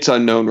 it's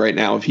unknown right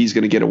now if he's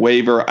going to get a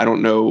waiver. I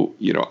don't know.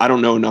 I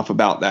don't know enough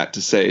about that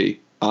to say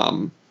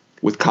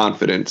with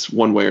confidence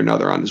one way or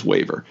another on his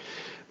waiver.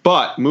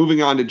 But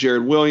moving on to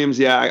Jared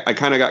Williams, I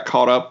kind of got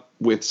caught up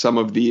with some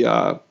of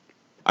the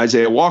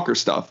Isaiah Walker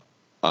stuff.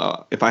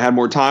 If I had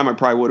more time, I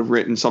probably would have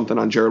written something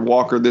on Jared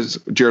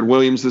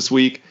Williams this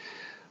week.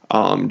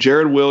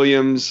 Jared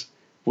Williams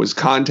was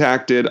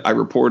contacted. I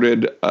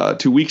reported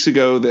 2 weeks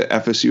ago that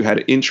FSU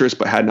had interest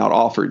but had not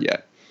offered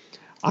yet.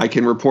 I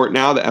can report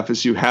now that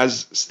FSU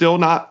has still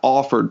not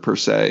offered per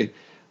se,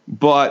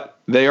 but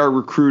they are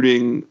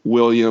recruiting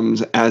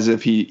Williams as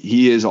if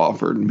he is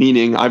offered,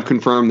 meaning I've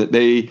confirmed that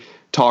they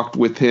talked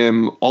with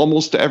him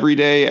almost every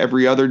day,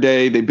 every other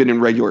day. They've been in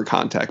regular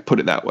contact, put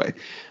it that way.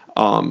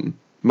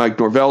 Mike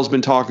Norvell's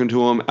been talking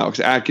to him. Alex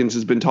Atkins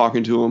has been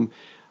talking to him.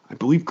 I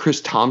believe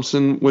Chris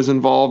Thompson was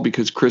involved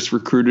because Chris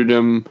recruited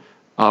him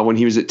when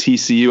he was at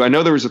TCU. I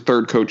know there was a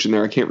third coach in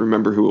there. I can't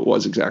remember who it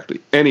was exactly.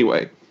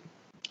 Anyway,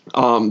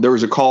 there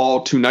was a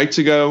call 2 nights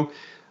ago.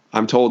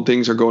 I'm told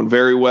things are going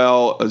very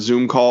well. A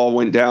Zoom call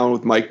went down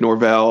with Mike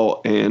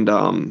Norvell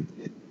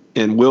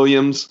and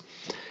Williams.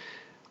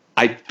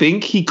 I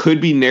think he could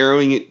be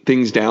narrowing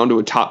things down to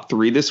a top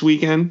 3 this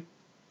weekend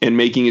and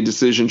making a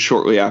decision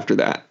shortly after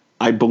that.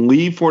 I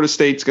believe Florida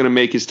State's going to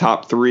make his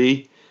top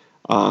 3.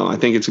 I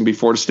think it's going to be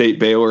Florida State,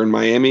 Baylor, and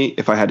Miami,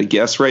 if I had to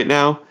guess right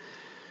now.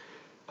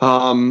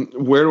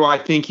 Where do I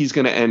think he's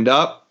going to end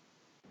up?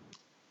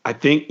 I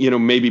think,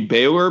 maybe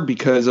Baylor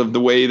because of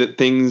the way that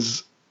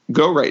things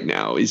go right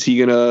now. Is he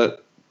going to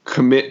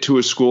commit to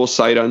a school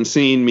sight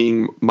unseen,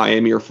 meaning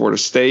Miami or Florida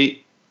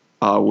State,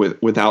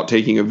 without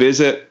taking a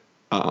visit.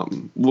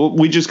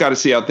 We just got to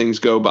see how things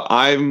go. But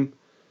I'm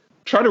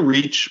trying to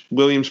reach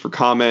Williams for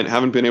comment.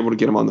 Haven't been able to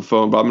get him on the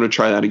phone, but I'm going to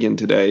try that again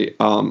today.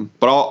 But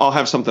I'll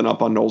have something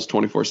up on Noles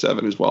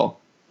 24/7 as well.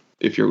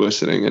 If you're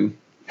listening and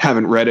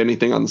haven't read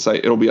anything on the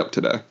site, it'll be up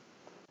today.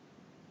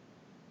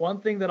 One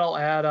thing that I'll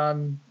add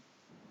on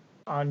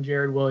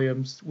Jared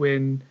Williams,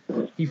 when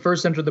he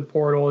first entered the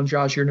portal, and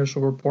Josh, your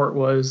initial report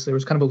was there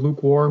was kind of a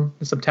lukewarm,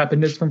 some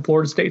tepidness from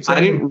Florida State. I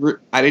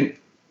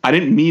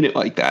didn't mean it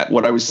like that.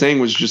 What I was saying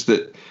was just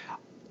that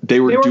they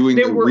were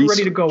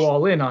ready to go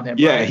all in on him.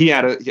 Yeah, right? he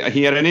had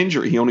an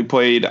injury. He only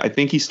played, I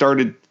think he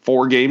started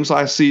 4 games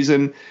last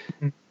season,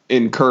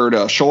 incurred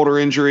a shoulder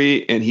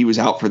injury, and he was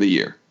out for the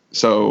year.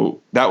 So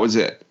that was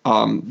it.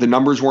 The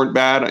numbers weren't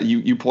bad.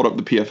 You pulled up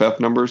the PFF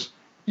numbers.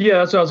 Yeah,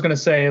 that's what I was going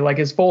to say. Like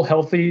his full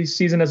healthy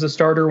season as a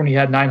starter when he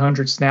had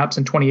 900 snaps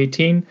in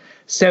 2018,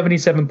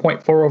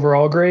 77.4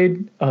 overall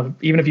grade.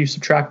 Even if you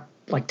subtract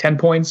like 10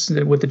 points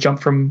with the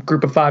jump from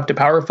Group of 5 to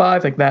Power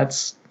 5, like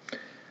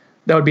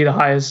that would be the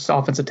highest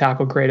offensive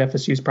tackle grade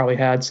FSU's probably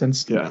had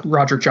since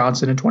Roger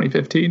Johnson in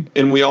 2015.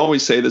 And we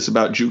always say this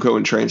about JUCO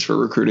and transfer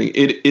recruiting.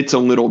 It's a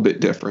little bit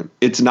different.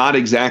 It's not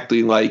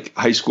exactly like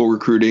high school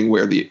recruiting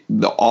where the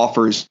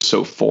offer is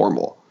so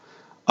formal.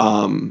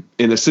 In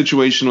a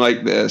situation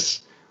like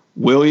this,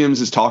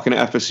 Williams is talking to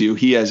FSU.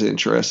 He has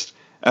interest.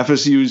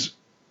 FSU's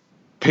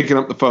picking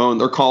up the phone.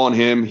 They're calling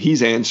him.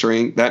 He's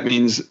answering. That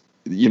means,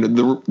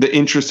 the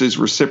interest is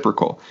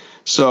reciprocal.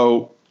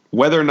 So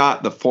whether or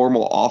not the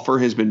formal offer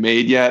has been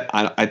made yet,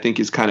 I think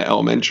is kind of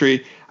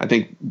elementary. I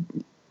think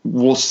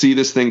we'll see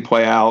this thing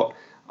play out.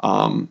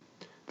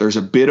 There's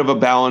a bit of a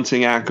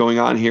balancing act going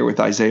on here with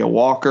Isaiah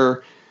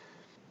Walker.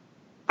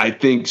 I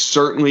think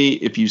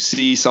certainly if you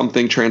see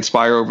something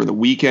transpire over the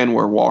weekend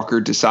where Walker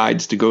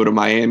decides to go to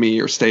Miami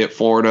or stay at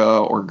Florida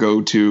or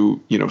go to,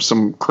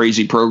 some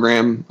crazy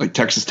program like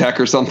Texas Tech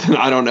or something,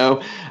 I don't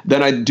know,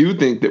 then I do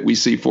think that we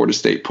see Florida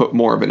State put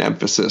more of an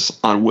emphasis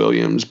on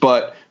Williams.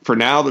 But for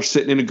now, they're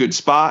sitting in a good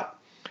spot.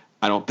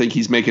 I don't think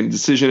he's making a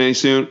decision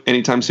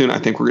anytime soon. I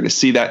think we're going to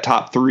see that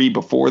top 3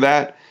 before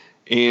that.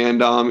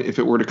 And if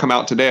it were to come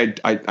out today,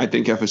 I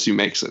think FSU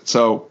makes it.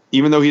 So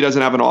even though he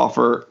doesn't have an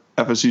offer,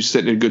 FSU's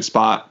sitting in a good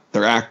spot.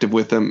 They're active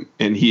with him,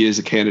 and he is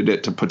a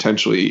candidate to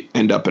potentially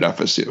end up at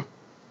FSU.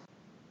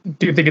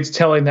 Do you think it's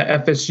telling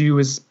that FSU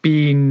is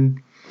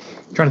being,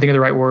 trying to think of the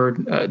right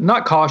word,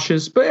 not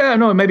cautious, but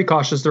maybe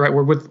cautious is the right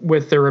word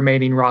with their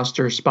remaining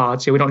roster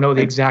spots? Yeah, we don't know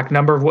the exact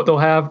number of what they'll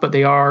have, but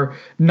they are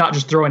not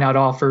just throwing out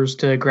offers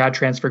to grad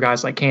transfer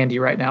guys like Candy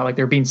right now. Like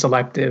they're being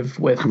selective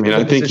with.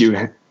 I think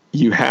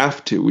you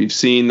have to. We've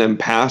seen them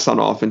pass on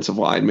offensive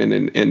linemen,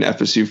 and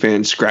FSU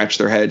fans scratch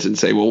their heads and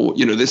say, well,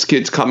 this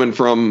kid's coming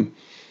from,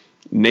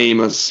 name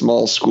a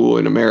small school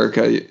in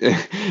America,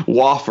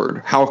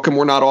 Wofford. How come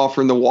we're not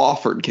offering the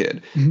Wofford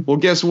kid? Mm-hmm. Well,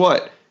 guess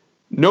what?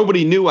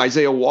 Nobody knew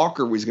Isaiah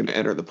Walker was going to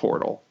enter the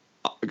portal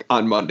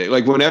on Monday.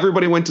 Like when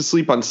everybody went to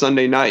sleep on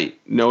Sunday night,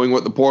 knowing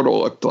what the portal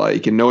looked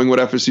like and knowing what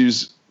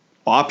FSU's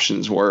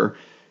options were,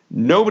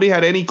 nobody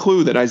had any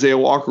clue that Isaiah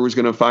Walker was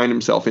going to find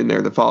himself in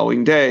there the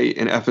following day,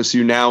 and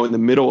FSU now in the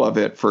middle of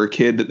it for a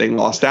kid that they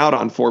lost out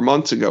on 4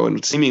 months ago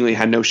and seemingly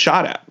had no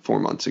shot at 4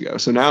 months ago.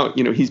 So now,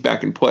 he's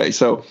back in play.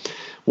 So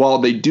while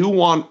they do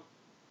want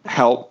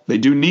help, they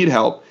do need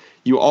help,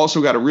 you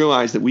also got to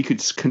realize that we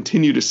could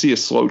continue to see a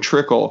slow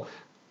trickle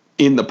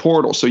in the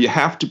portal. So you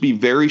have to be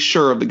very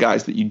sure of the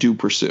guys that you do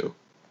pursue.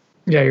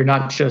 Yeah, you're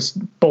not just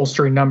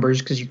bolstering numbers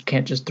because you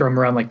can't just throw them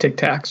around like Tic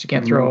Tacs. You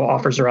can't throw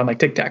offers around like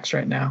Tic Tacs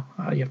right now.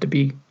 You have to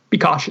be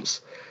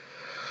cautious.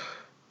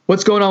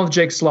 What's going on with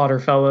Jake Slaughter,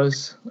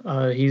 fellas?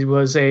 He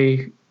was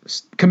a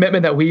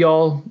commitment that we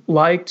all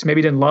liked,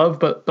 maybe didn't love,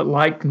 but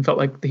liked and felt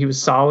like he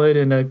was solid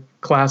in a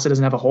class that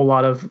doesn't have a whole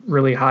lot of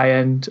really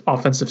high-end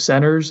offensive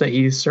centers. That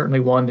he's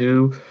certainly one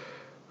who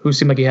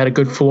seemed like he had a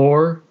good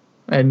floor.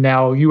 And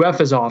now UF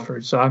has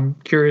offered. So I'm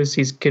curious.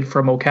 He's a kid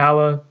from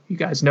Ocala. You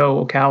guys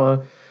know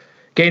Ocala,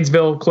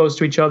 Gainesville, close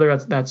to each other.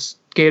 That's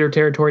Gator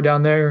territory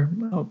down there.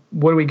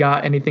 What do we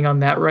got? Anything on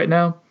that right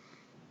now?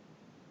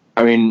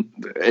 I mean,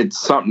 it's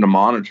something to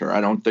monitor.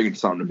 I don't think it's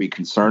something to be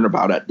concerned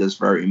about at this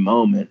very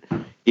moment.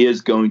 He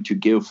is going to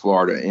give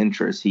Florida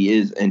interest. He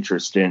is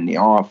interested in the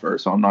offer,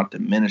 so I'm not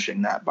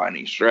diminishing that by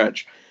any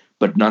stretch.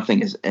 But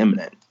nothing is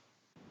imminent,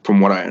 from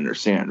what I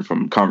understand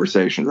from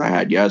conversations I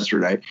had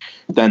yesterday.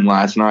 Then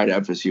last night,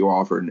 FSU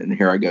offered, and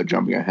here I go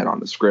jumping ahead on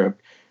the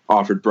script,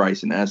 offered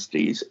Bryson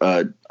Estes,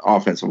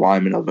 offensive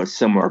lineman of a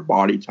similar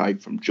body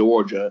type from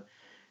Georgia,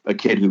 a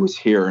kid who was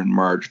here in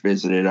March,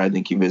 visited. I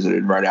think he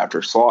visited right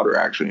after Slaughter,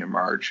 actually, in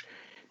March.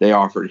 They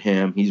offered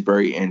him. He's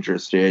very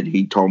interested.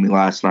 He told me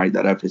last night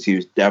that FSU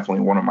is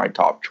definitely one of my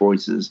top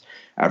choices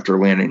after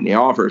landing the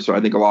offer. So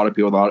I think a lot of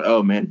people thought,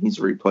 oh, man, he's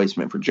a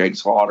replacement for Jake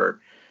Slaughter.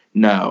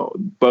 No,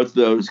 both of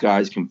those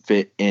guys can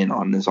fit in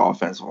on this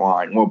offensive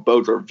line. Well,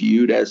 both are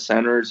viewed as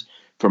centers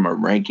from a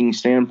ranking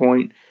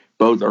standpoint,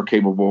 both are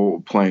capable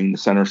of playing the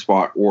center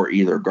spot or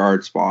either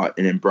guard spot.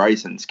 And in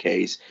Bryson's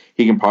case,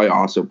 he can probably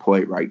also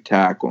play right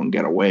tackle and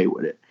get away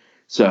with it.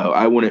 So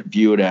I wouldn't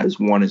view it as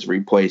one is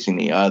replacing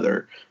the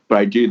other. But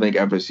I do think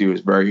FSU is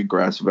very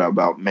aggressive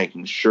about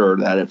making sure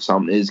that if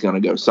something is going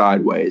to go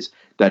sideways,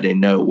 that they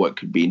know what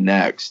could be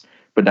next.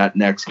 But that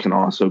next can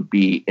also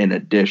be in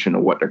addition to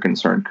what they're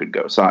concerned could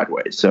go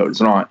sideways. So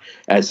it's not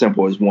as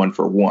simple as one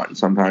for one.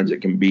 Sometimes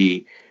it can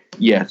be,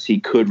 yes, he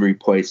could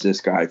replace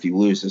this guy if you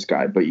lose this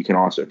guy, but you can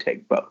also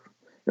take both.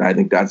 And I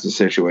think that's the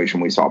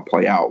situation we saw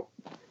play out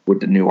with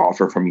the new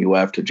offer from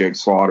UF to Jake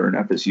Slaughter and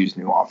FSU's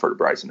new offer to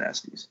Bryson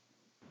Estes.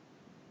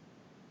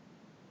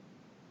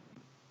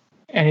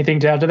 Anything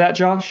to add to that,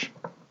 Josh?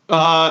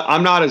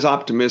 I'm not as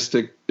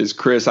optimistic as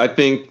Chris. I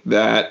think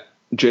that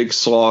Jake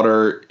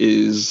Slaughter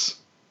is,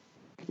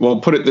 well,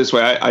 put it this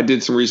way. I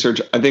did some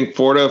research. I think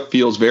Florida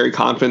feels very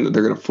confident that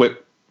they're going to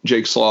flip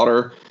Jake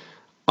Slaughter.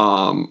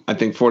 I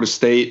think Florida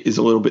State is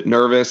a little bit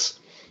nervous.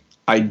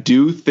 I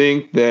do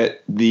think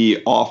that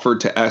the offer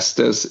to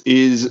Estes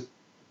is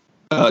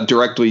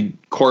directly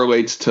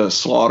correlates to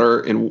Slaughter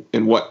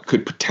and what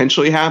could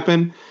potentially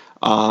happen.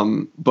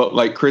 But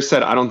like Chris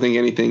said, I don't think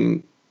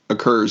anything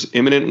occurs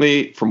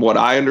imminently. From what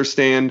I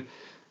understand,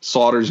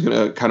 Slaughter's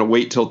going to kind of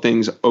wait till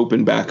things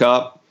open back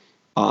up.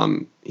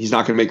 He's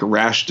not going to make a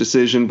rash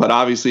decision, but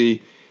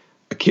obviously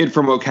a kid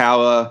from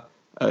Ocala,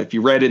 if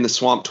you read in the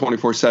Swamp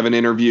 24/7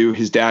 interview,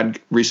 his dad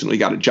recently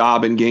got a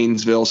job in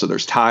Gainesville, so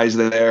there's ties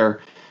there.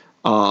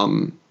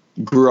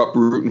 Grew up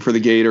rooting for the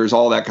Gators,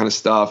 all that kind of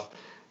stuff.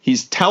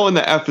 He's telling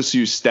the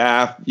FSU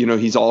staff,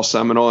 he's all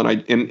Seminole,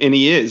 and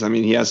he is. I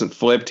mean, he hasn't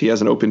flipped, he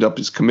hasn't opened up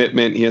his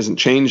commitment, he hasn't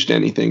changed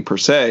anything per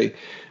se.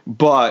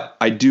 But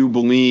I do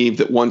believe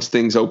that once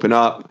things open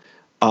up,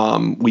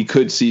 we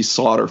could see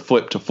Slaughter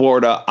flip to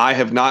Florida. I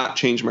have not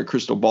changed my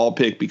crystal ball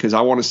pick because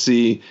I want to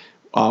see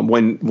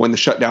when the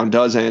shutdown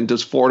does end,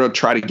 does Florida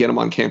try to get him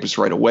on campus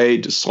right away?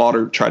 Does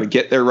Slaughter try to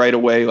get there right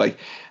away? Like,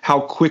 how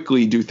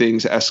quickly do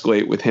things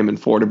escalate with him in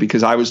Florida?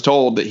 Because I was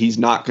told that he's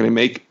not going to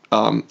make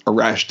a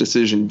rash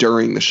decision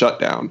during the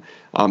shutdown.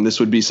 This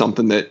would be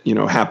something that,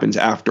 happens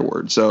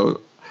afterward. So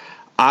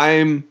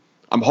I'm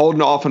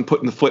holding off on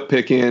putting the flip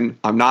pick in.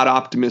 I'm not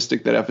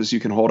optimistic that FSU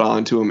can hold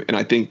on to him, and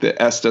I think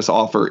the Estes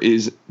offer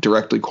is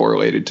directly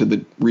correlated to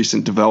the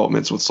recent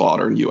developments with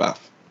Slaughter and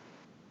UF.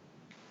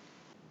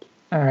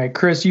 All right,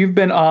 Chris, you've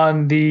been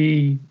on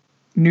the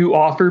new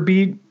offer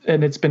beat,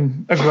 and it's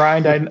been a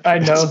grind. I know.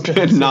 It's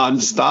been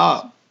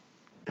nonstop.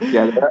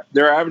 Yeah,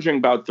 they're averaging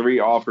about 3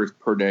 offers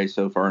per day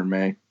so far in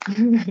May.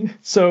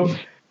 So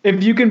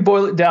if you can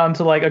boil it down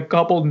to like a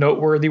couple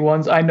noteworthy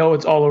ones, I know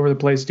it's all over the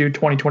place, dude.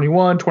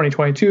 2021,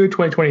 2022,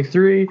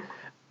 2023,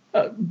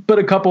 but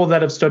a couple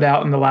that have stood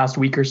out in the last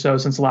week or so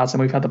since the last time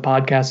we've had the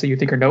podcast that you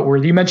think are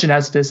noteworthy. You mentioned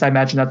Estes. I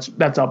imagine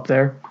that's up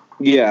there.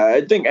 Yeah,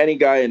 I think any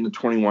guy in the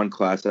 21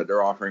 class that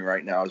they're offering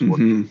right now is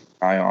worth an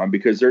eye on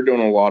because they're doing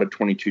a lot of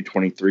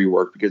 22-23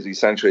 work because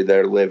essentially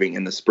they're living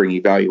in the spring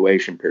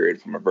evaluation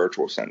period from a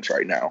virtual sense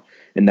right now.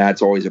 And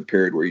that's always a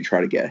period where you try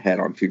to get ahead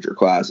on future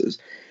classes.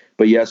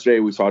 But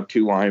yesterday we saw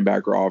 2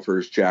 linebacker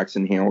offers,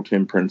 Jackson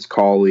Hamilton, Prince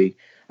Colley.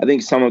 I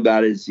think some of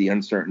that is the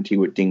uncertainty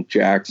with Dink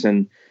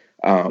Jackson.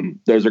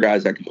 Those are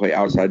guys that can play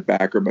outside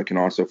backer but can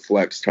also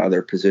flex to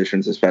other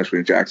positions, especially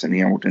in Jackson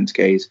Hamilton's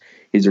case.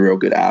 He's a real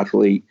good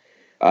athlete.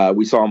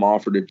 We saw him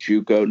offered a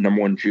JUCO, number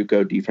 1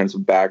 JUCO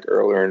defensive back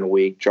earlier in the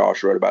week.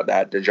 Josh wrote about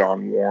that,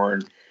 DeJon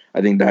Warren.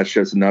 I think that's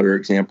just another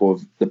example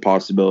of the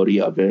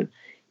possibility of an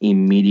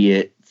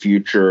immediate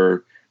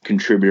future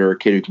contributor, a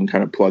kid who can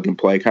kind of plug and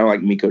play, kind of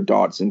like Miko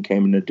Dotson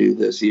came in to do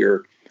this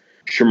year.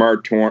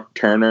 Shamar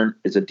Turner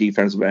is a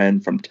defensive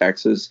end from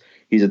Texas.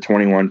 He's a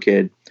 21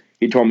 kid.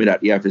 He told me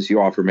that the FSU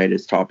offer made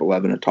his top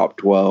 11 and top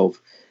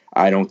 12.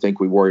 I don't think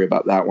we worry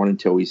about that one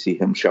until we see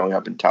him showing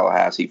up in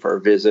Tallahassee for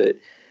a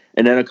visit.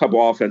 And then a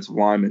couple offensive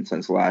linemen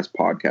since the last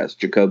podcast,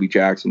 Jacoby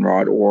Jackson,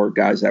 Rod Orr,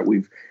 guys that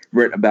we've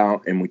written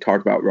about, and we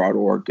talked about Rod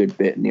Orr a good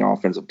bit in the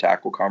offensive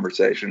tackle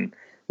conversation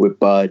with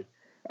Bud.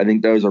 I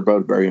think those are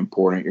both very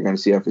important. You're going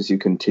to see FSU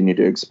continue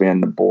to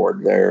expand the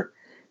board there.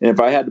 And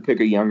if I had to pick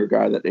a younger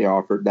guy that they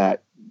offered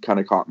that kind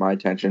of caught my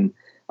attention,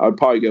 I would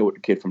probably go with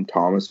the kid from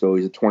Thomasville.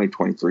 He's a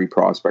 2023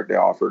 prospect they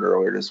offered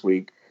earlier this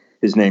week.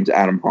 His name's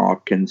Adam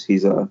Hopkins.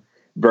 He's a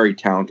very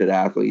talented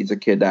athlete. He's a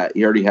kid that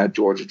he already had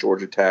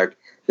Georgia Tech.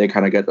 They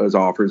kind of get those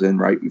offers in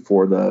right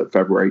before the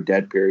February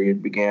dead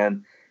period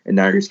began. And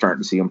now you're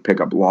starting to see him pick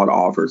up a lot of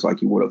offers like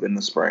he would have in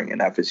the spring.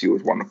 And FSU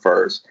was one of the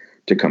first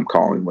to come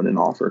calling with an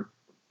offer.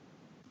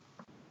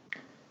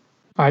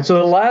 All right, so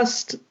the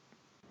last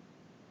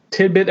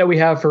tidbit that we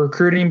have for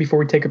recruiting before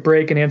we take a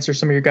break and answer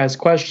some of your guys'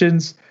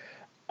 questions,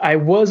 I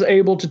was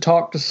able to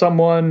talk to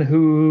someone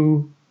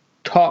who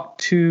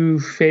talked to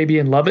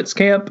Fabian Lovett's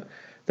camp.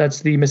 That's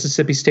the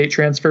Mississippi State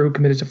transfer who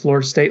committed to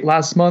Florida State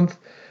last month.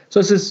 So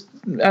this is,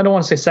 I don't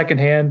want to say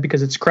secondhand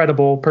because it's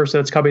credible person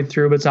that's coming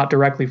through, but it's not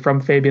directly from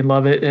Fabian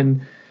Lovett.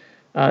 And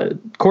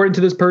according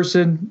to this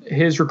person,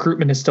 his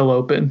recruitment is still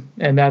open.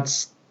 And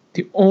that's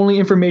the only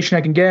information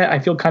I can get. I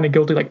feel kind of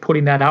guilty like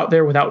putting that out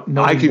there without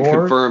knowing more. I can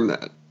confirm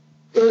that.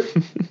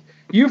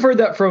 You've heard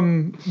that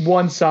from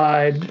one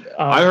side.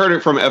 I heard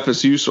it from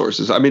FSU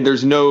sources. I mean,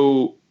 there's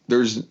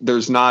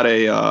not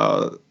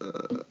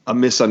a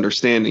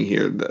misunderstanding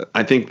here.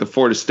 I think the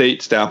Florida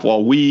State staff,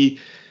 while we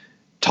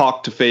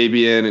talked to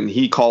Fabian and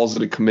he calls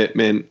it a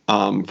commitment,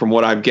 from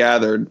what I've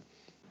gathered,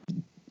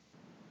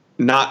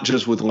 not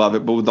just with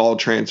Lovett, but with all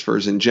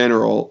transfers in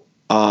general,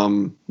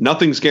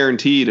 nothing's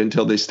guaranteed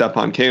until they step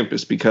on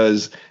campus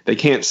because they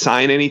can't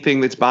sign anything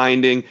that's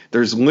binding.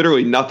 There's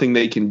literally nothing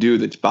they can do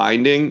that's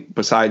binding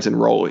besides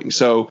enrolling.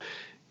 So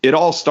it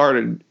all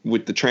started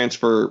with the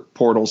transfer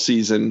portal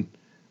season.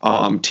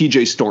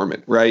 TJ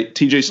Storment, right?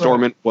 TJ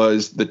Storment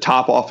was the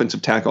top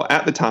offensive tackle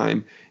at the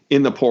time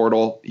in the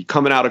portal. He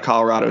coming out of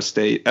Colorado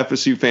State.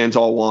 FSU fans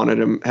all wanted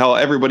him. Hell,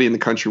 everybody in the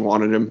country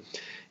wanted him.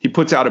 He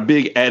puts out a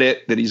big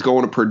edit that he's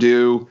going to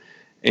Purdue,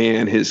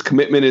 and his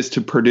commitment is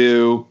to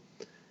Purdue,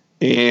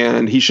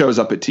 and he shows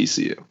up at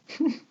TCU.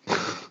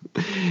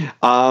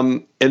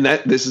 And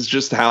this is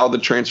just how the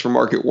transfer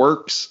market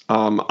works.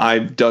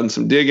 I've done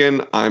some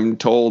digging. I'm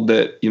told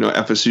that,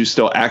 FSU is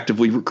still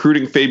actively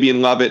recruiting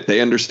Fabian Lovett.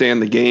 They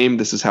understand the game.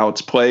 This is how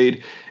it's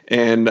played.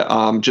 And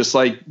just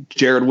like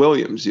Jared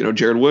Williams,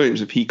 Jared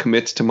Williams, if he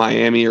commits to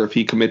Miami or if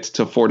he commits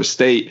to Florida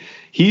State,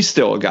 he's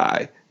still a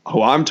guy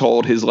who I'm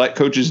told his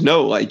coaches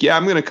know, like, yeah,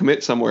 I'm going to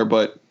commit somewhere,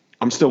 but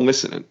I'm still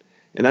listening.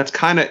 And that's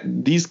kind of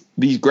these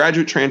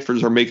graduate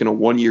transfers are making a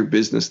 1-year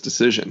business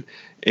decision.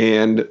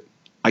 And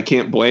I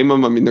can't blame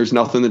them. I mean, there's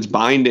nothing that's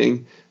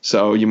binding.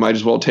 So you might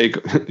as well take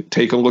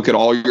a look at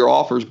all your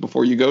offers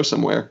before you go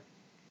somewhere.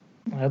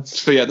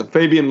 So, yeah, the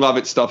Fabian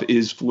Lovett stuff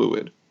is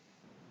fluid.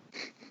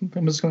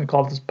 I'm just going to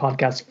call this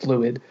podcast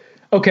fluid.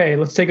 Okay,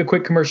 let's take a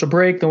quick commercial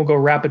break. Then we'll go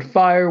rapid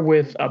fire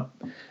with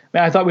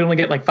I thought we'd only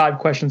get like 5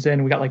 questions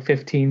in. We got like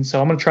 15. So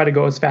I'm going to try to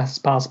go as fast as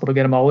possible to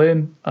get them all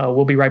in.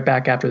 We'll be right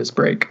back after this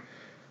break.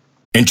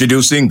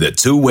 Introducing the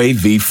Two-Way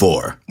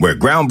V4, where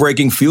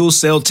groundbreaking fuel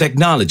cell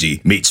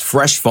technology meets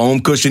fresh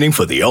foam cushioning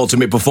for the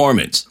ultimate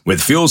performance. With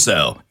Fuel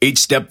Cell, each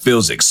step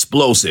feels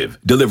explosive,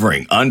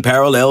 delivering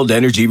unparalleled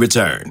energy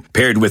return.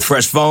 Paired with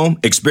fresh foam,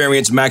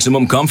 experience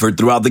maximum comfort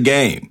throughout the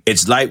game.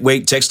 Its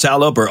lightweight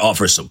textile upper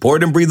offers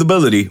support and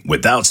breathability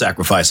without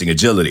sacrificing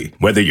agility.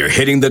 Whether you're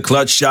hitting the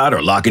clutch shot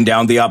or locking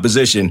down the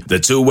opposition, the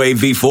Two-Way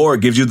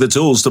V4 gives you the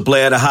tools to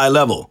play at a high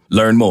level.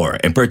 Learn more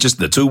and purchase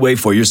the Two-Way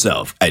for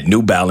yourself at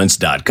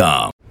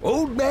newbalance.com.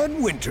 Old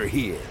Man Winter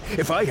here.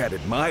 If I had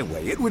it my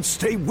way, it would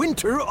stay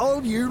winter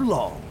all year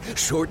long.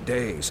 Short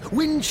days,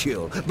 wind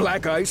chill,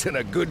 black ice, and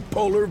a good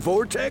polar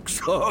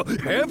vortex. Oh,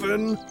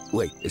 heaven.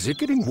 Wait, is it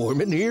getting warm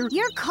in here?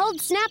 Your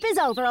cold snap is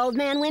over, Old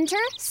Man Winter.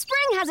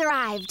 Spring has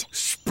arrived.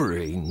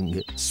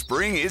 Spring.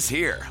 Spring is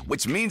here,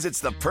 which means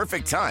it's the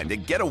perfect time to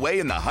get away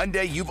in the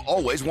Hyundai you've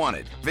always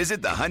wanted.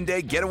 Visit the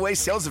Hyundai Getaway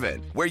Sales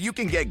Event, where you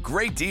can get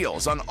great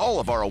deals on all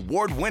of our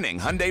award-winning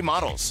Hyundai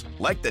models,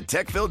 like the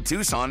tech-filled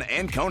Tucson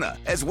and Kona,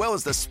 as well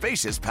as the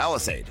spacious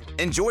Palisade.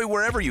 Enjoy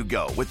wherever you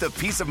go with the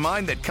peace of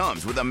mind that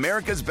comes with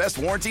America's best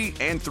warranty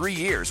and 3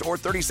 years or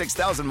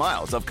 36,000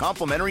 miles of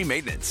complimentary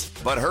maintenance.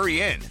 But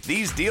hurry in,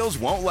 these deals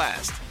won't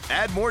last.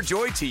 Add more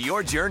joy to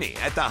your journey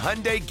at the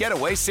Hyundai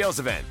Getaway Sales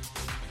Event.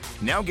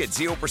 Now get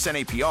 0%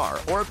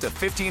 APR or up to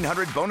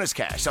 $1,500 bonus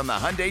cash on the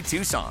Hyundai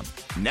Tucson.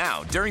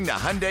 Now, during the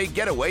Hyundai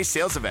Getaway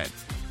Sales Event.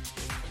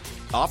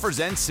 Offers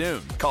end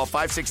soon. Call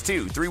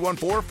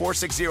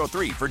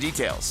 562-314-4603 for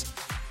details.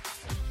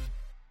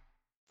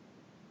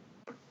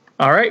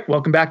 All right,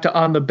 welcome back to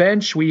On the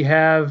Bench. We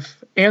have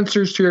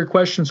answers to your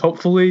questions,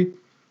 hopefully.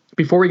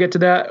 Before we get to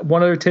that,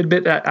 one other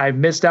tidbit that I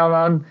missed out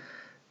on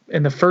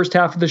in the first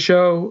half of the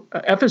show,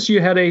 FSU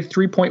had a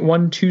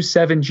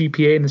 3.127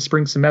 GPA in the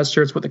spring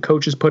semester. It's what the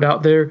coaches put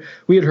out there.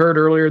 We had heard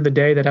earlier in the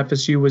day that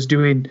FSU was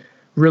doing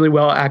really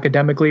well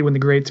academically when the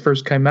grades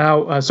first came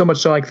out. So much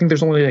so, I think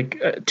there's only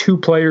like 2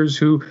 players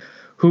who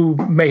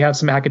may have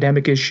some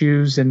academic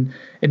issues, and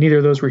neither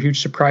of those were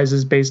huge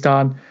surprises based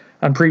on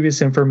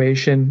previous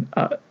information.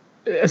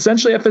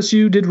 Essentially,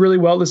 FSU did really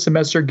well this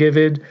semester,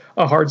 given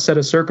a hard set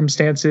of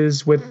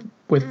circumstances with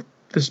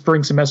the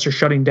spring semester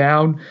shutting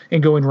down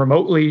and going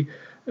remotely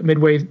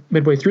midway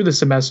through the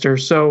semester.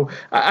 So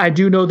I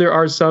do know there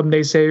are some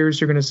naysayers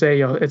who are going to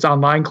say it's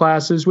online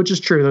classes, which is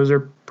true. Those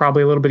are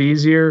probably a little bit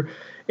easier.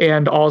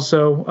 And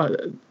also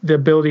the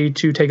ability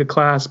to take a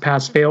class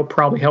pass-fail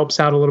probably helps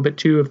out a little bit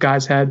too. If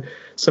guys had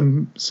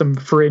some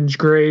fringe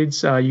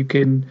grades, you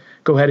can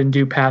go ahead and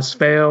do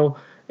pass-fail,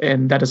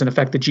 and that doesn't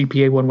affect the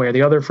GPA one way or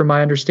the other from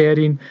my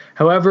understanding.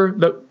 However,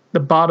 the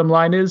bottom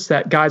line is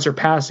that guys are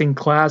passing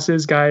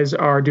classes. Guys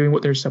are doing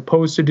what they're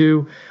supposed to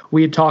do.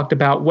 We had talked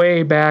about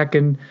way back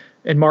in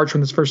March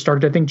when this first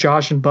started. I think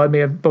Josh and Bud may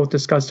have both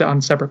discussed it on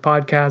separate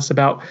podcasts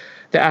about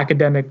the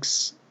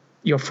academics,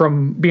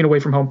 from being away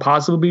from home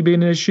possibly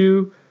being an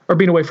issue, or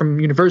being away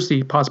from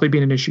university possibly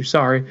being an issue.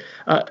 Sorry.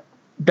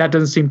 That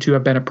doesn't seem to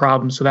have been a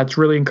problem. So that's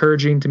really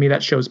encouraging to me.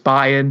 That shows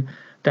buy-in.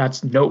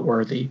 That's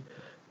noteworthy.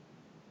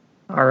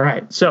 All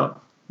right. So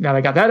now that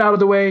I got that out of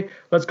the way,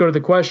 let's go to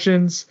the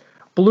questions.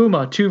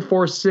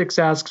 Bluma246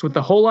 asks, with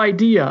the whole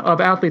idea of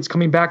athletes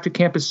coming back to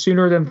campus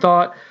sooner than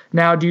thought,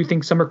 now do you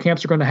think summer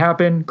camps are going to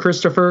happen?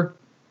 Christopher?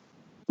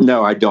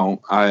 No, I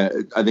don't. I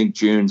think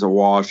June's a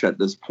wash at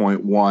this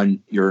point.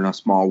 One, you're in a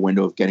small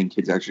window of getting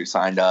kids actually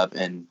signed up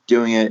and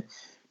doing it.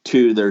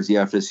 Two, there's the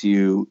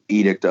FSU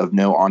edict of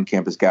no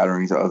on-campus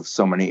gatherings of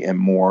so many and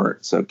more,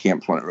 so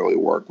camps wouldn't really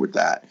work with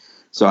that.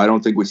 So I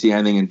don't think we see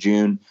anything in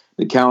June.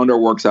 The calendar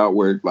works out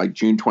where like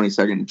June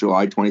 22nd and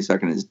July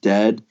 22nd is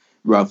dead,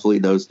 roughly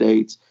those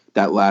dates.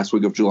 That last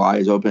week of July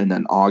is open, and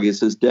then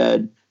August is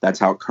dead. That's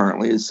how it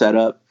currently is set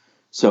up.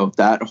 So if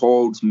that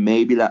holds,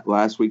 maybe that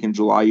last week in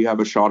July, you have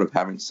a shot of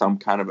having some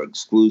kind of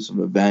exclusive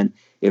event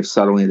if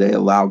suddenly they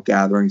allow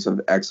gatherings of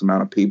X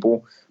amount of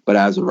people. But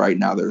as of right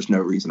now, there's no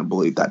reason to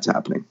believe that's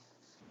happening.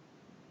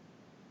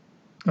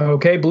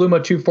 Okay,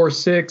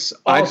 Bluma246.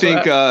 I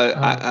think,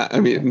 I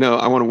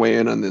want to weigh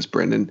in on this,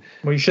 Brendan.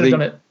 Well, you should have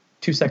done it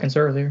 2 seconds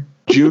earlier.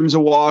 June's a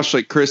wash,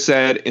 like Chris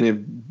said, and if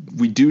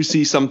we do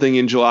see something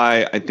in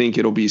July, I think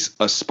it'll be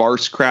a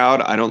sparse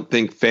crowd. I don't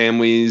think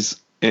families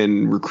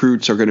and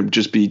recruits are going to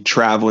just be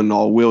traveling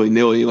all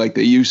willy-nilly like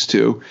they used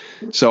to.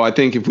 So I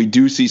think if we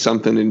do see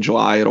something in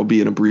July, it'll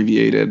be an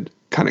abbreviated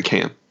kind of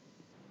camp.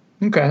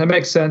 Okay, that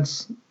makes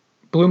sense.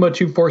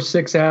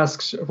 Bluma246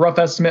 asks, rough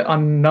estimate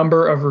on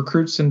number of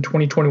recruits in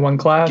 2021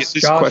 class. Get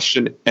this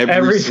question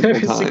every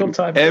single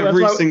time.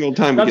 Every single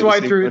time. That's why I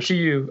threw it to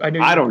you. I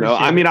don't know.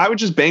 I mean, I would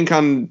just bank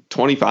on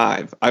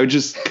 25. I would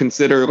just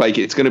consider like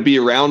it's going to be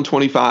around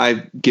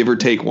 25, give or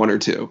take 1 or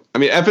 2. I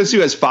mean, FSU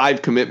has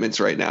 5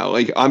 commitments right now.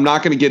 Like, I'm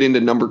not going to get into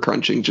number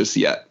crunching just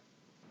yet.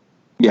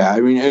 Yeah,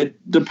 I mean,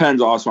 it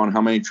depends also on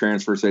how many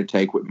transfers they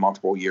take with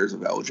multiple years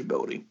of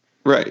eligibility.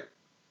 Right.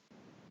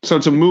 So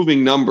it's a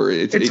moving number.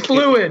 It's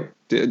fluid.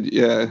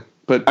 Yeah,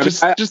 but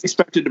I just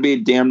expect it to be a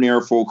damn near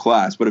full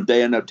class. But if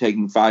they end up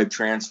taking 5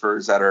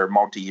 transfers that are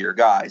multi-year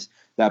guys,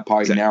 that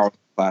probably narrows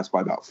the class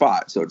by about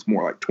 5. So it's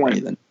more like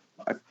 20 than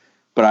 5.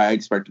 But I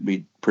expect it to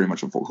be pretty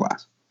much a full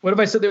class. What if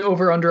I said the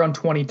over/under on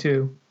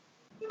 22?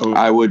 Oh.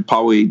 I would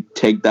probably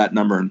take that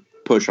number and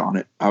push on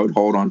it. I would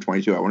hold on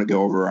 22. I want to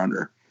go over or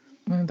under.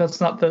 That's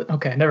not the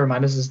okay. Never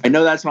mind. I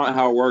know that's not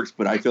how it works,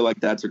 but I feel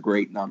like that's a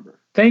great number.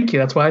 Thank you.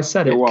 That's why I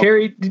said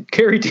it.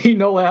 Carrie D.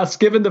 Noel asks,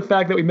 given the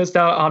fact that we missed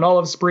out on all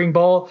of spring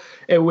ball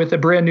and with a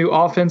brand new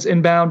offense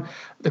inbound,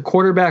 the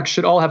quarterbacks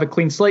should all have a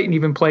clean slate and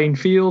even playing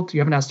field. You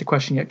haven't asked a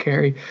question yet,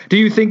 Carrie. Do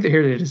you think that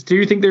here it is? Do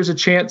you think there's a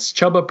chance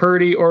Chuba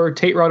Purdy or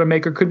Tate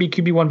Rodemaker could be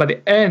QB1 by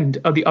the end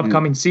of the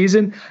upcoming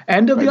season?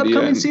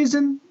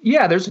 Season?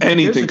 Yeah, there's a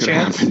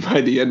chance. Happen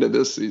by the end of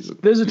this season.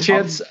 There's a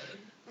chance.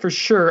 For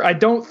sure. I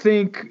don't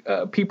think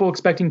people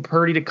expecting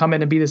Purdy to come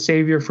in and be the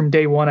savior from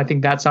day one. I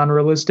think that's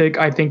unrealistic.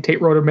 I think Tate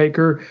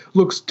Rodemaker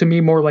looks to me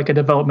more like a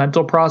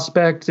developmental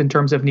prospect in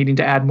terms of needing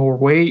to add more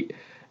weight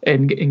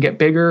and get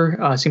bigger.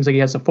 Seems like he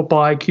has a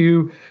football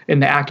IQ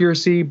and the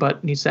accuracy,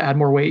 but needs to add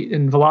more weight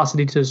and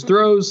velocity to his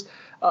throws.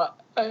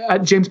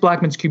 James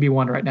Blackman's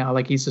QB1 right now.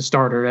 Like, he's a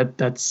starter.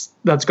 That's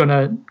going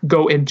to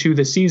go into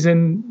the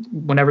season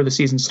whenever the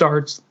season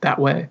starts that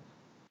way.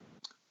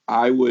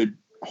 I would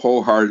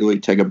wholeheartedly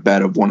take a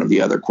bet of one of the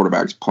other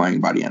quarterbacks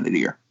playing by the end of the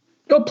year.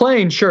 Go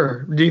playing,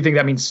 sure. Do you think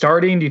that means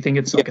starting? Do you think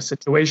it's like a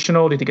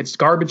situational? Do you think it's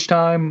garbage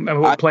time? I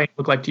mean, what playing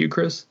look like to you,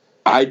 Chris?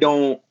 I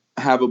don't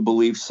have a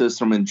belief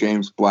system in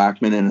James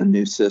Blackman in a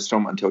new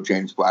system until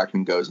James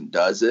Blackman goes and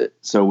does it.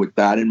 So with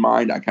that in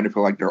mind, I kind of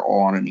feel like they're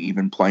all on an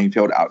even playing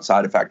field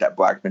outside of the fact that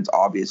Blackman's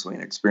obviously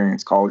an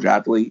experienced college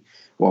athlete.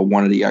 Well,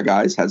 one of the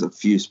guys has a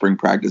few spring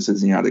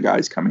practices and the other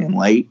guy's coming in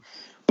late.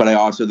 But I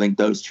also think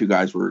those 2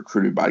 guys were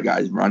recruited by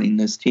guys running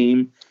this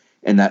team,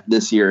 and that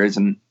this year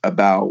isn't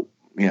about,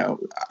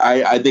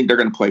 I think they're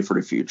going to play for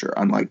the future,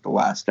 unlike the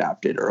last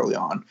staff did early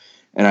on.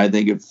 And I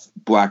think if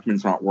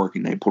Blackman's not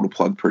working, they pull the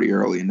plug pretty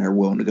early and they're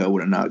willing to go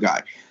with another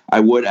guy. I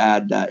would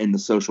add that in the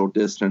social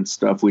distance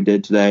stuff we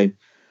did today,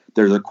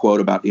 there's a quote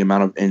about the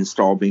amount of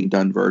install being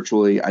done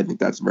virtually. I think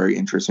that's a very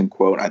interesting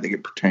quote. I think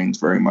it pertains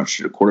very much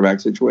to the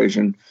quarterback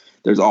situation.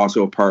 There's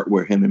also a part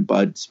where him and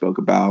Bud spoke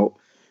about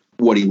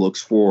what he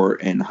looks for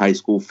in high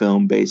school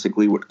film,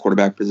 basically, with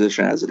quarterback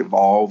position as it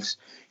evolves.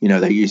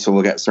 They used to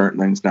look at certain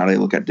things. Now they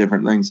look at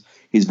different things.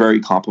 He's very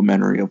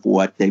complimentary of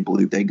what they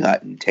believe they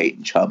got in Tate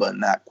and Chuba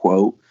in that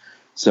quote.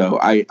 So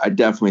I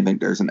definitely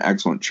think there's an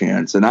excellent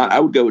chance. And I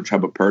would go with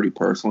Chuba Purdy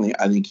personally.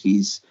 I think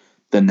he's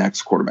the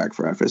next quarterback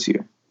for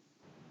FSU.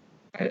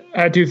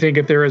 I do think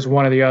if there is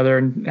one or the other,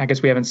 and I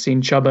guess we haven't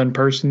seen Chuba in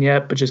person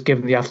yet, but just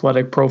given the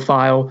athletic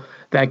profile,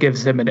 that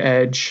gives him an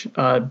edge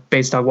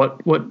based on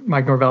what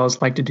Mike Norvell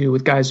like to do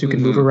with guys who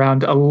can move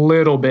around a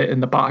little bit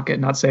in the pocket.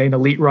 Not saying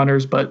elite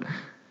runners, but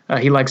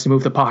he likes to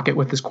move the pocket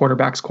with his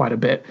quarterbacks quite a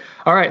bit.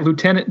 All right,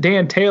 Lieutenant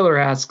Dan Taylor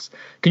asks,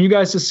 can you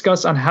guys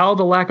discuss on how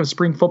the lack of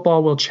spring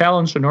football will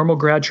challenge the normal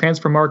grad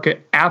transfer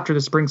market after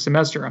the spring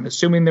semester? I'm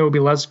assuming there will be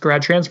less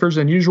grad transfers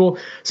than usual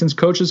since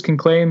coaches can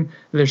claim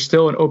there's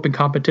still an open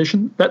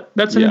competition.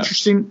 That's an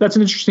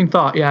interesting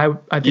thought. Yeah,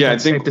 I think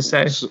that's safe to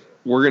say.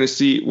 We're going to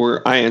see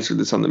where I answered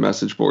this on the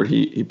message board.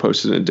 He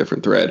posted in a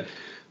different thread,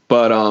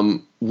 but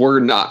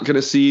we're not going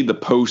to see the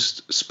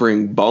post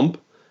spring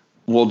bump.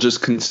 We'll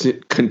just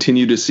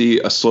continue to see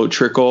a slow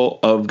trickle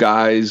of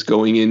guys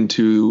going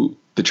into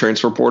the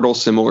transfer portal,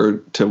 similar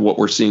to what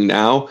we're seeing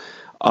now.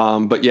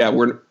 But yeah,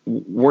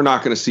 we're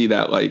not going to see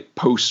that like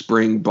post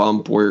spring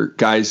bump where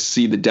guys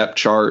see the depth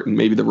chart and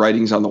maybe the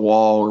writing's on the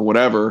wall or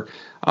whatever.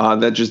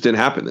 That just didn't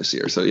happen this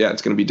year. So yeah,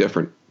 it's going to be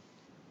different.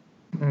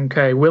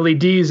 Okay. Willie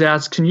D's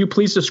asks, can you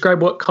please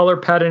describe what color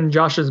pattern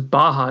Josh's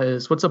Baja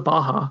is? What's a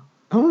Baja?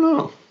 I don't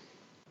know.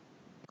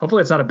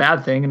 Hopefully it's not a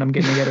bad thing and I'm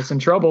getting to get us in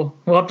trouble.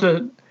 We'll have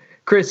to,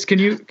 Chris, can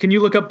you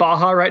look up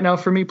Baja right now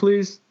for me,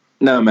 please?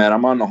 No, man,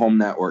 I'm on the home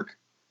network.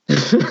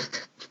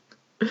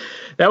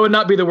 That would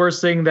not be the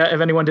worst thing that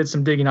if anyone did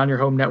some digging on your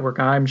home network,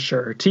 I'm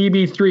sure.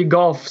 TB3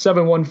 Golf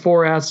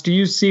 714 asks, do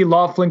you see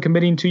Laughlin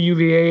committing to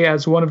UVA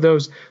as one of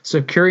those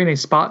securing a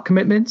spot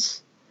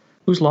commitments?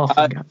 Who's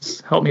Laughlin,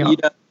 guys? Help me out.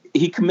 Yeah,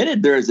 he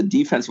committed there as a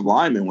defensive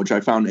lineman, which I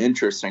found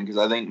interesting because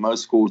I think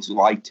most schools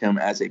liked him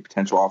as a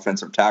potential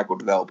offensive tackle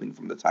developing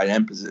from the tight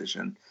end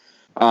position.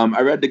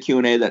 I read the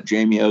Q&A that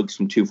Jamie Oakes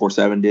from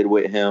 247 did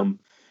with him.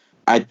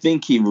 I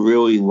think he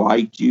really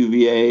liked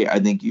UVA. I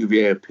think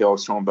UVA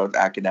appeals to him both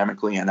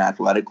academically and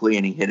athletically,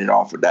 and he hit it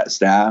off with that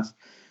staff.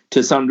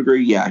 To some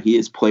degree, yeah, he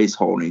is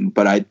placeholding,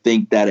 but I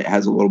think that it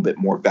has a little bit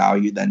more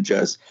value than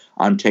just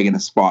I'm taking a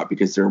spot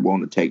because they're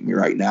willing to take me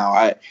right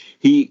now.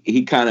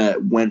 He kind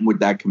of went with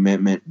that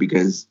commitment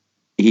because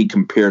he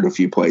compared a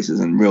few places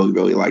and really,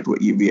 really liked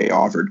what UVA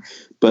offered.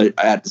 But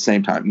at the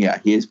same time, yeah,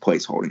 he is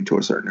placeholding to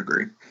a certain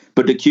degree.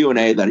 But the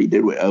Q&A that he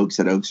did with Oakes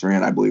that Oakes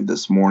ran, I believe,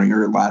 this morning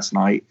or last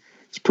night,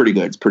 it's pretty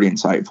good. It's pretty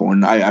insightful.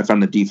 And I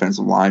found the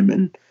defensive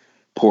lineman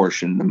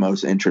portion the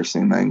most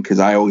interesting thing because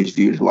I always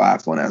viewed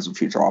Laughlin as a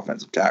future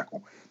offensive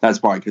tackle. That's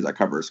probably because I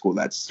cover a school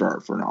that's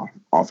started for an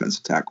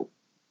offensive tackle.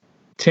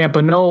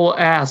 Tampa Noel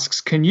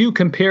asks, can you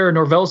compare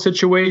Norvell's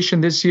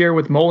situation this year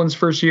with Mullen's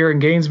first year in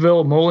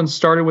Gainesville? Mullen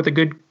started with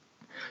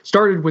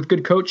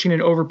good coaching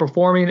and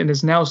overperforming and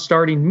is now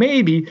starting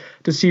maybe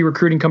to see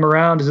recruiting come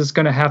around. Is this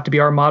going to have to be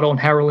our model, and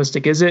how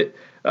realistic is it?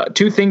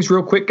 Two things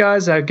real quick,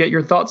 guys. I get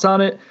your thoughts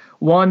on it.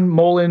 One,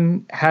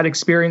 Mullen had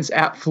experience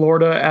at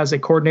Florida as a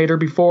coordinator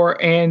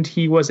before, and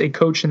he was a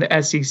coach in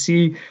the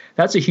SEC.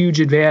 That's a huge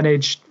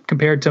advantage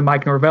compared to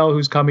Mike Norvell,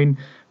 who's coming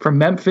from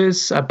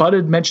Memphis. Bud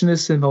had mentioned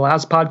this in the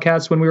last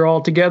podcast when we were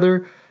all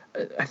together.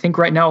 I think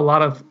right now a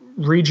lot of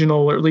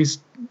regional, or at least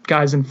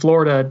guys in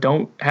Florida,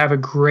 don't have a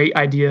great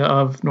idea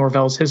of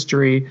Norvell's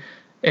history,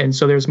 and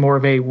so there's more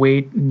of a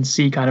wait and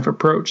see kind of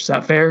approach. Is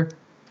that fair?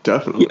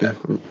 Definitely. Yeah.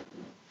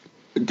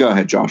 Go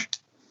ahead, Josh.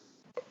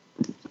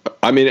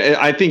 I mean,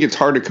 I think it's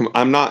hard to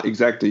I'm not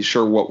exactly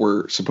sure what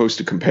we're supposed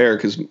to compare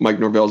because Mike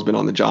Norvell's been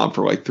on the job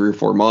for like 3 or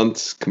 4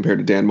 months compared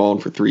to Dan Mullen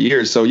for 3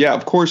 years. So, yeah,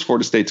 of course,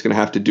 Florida State's going to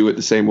have to do it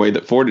the same way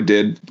that Florida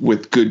did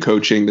with good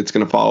coaching that's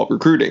going to follow up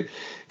recruiting.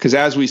 Because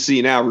as we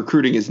see now,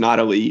 recruiting is not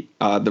elite.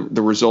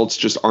 The results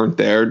just aren't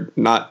there.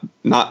 Not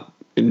Mike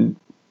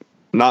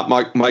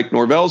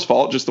Norvell's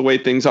fault, just the way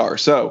things are.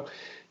 So,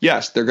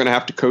 yes, they're going to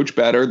have to coach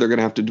better. They're going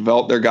to have to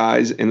develop their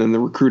guys, and then the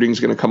recruiting is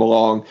going to come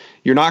along.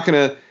 You're not going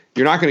to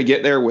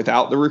get there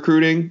without the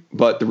recruiting,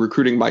 but the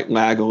recruiting might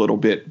lag a little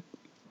bit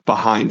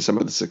behind some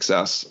of the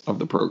success of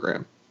the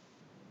program.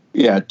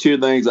 Yeah, two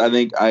things. I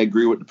think I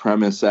agree with the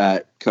premise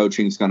that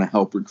coaching is going to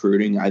help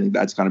recruiting. I think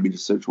that's going to be the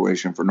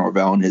situation for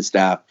Norvell and his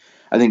staff.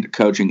 I think the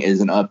coaching is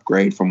an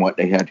upgrade from what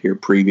they had here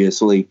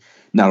previously.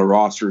 Now, the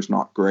roster is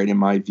not great in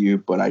my view,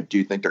 but I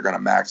do think they're going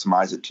to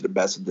maximize it to the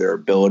best of their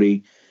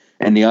ability.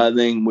 And the other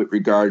thing with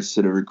regards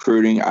to the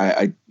recruiting,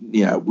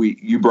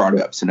 you brought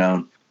it up,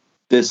 Sinone.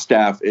 This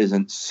staff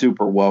isn't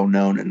super well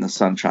known in the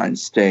Sunshine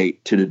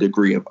State to the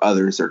degree of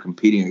others they're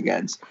competing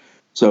against.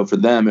 So for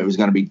them, it was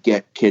going to be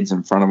get kids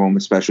in front of them,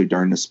 especially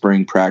during the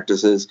spring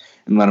practices,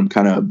 and let them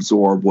kind of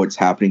absorb what's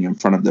happening in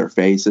front of their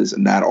faces.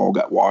 And that all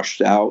got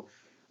washed out.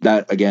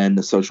 That, again,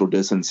 the social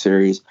distance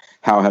series,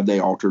 how have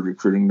they altered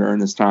recruiting during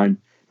this time?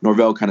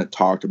 Norvell kind of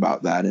talked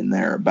about that in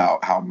there,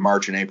 about how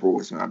March and April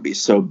was going to be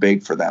so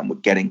big for them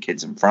with getting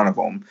kids in front of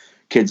them,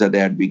 kids that they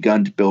had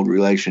begun to build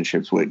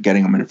relationships with,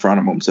 getting them in front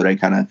of them so they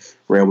kind of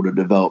were able to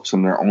develop some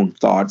of their own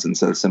thoughts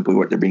instead of simply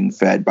what they're being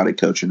fed by the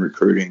coach and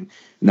recruiting,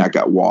 and that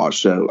got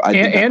washed. So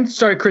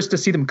sorry, Chris, to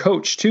see them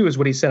coach too is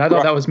what he said. I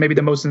thought that was maybe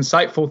the most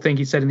insightful thing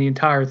he said in the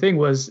entire thing,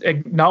 was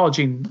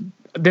acknowledging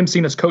them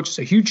seeing us coach is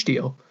a huge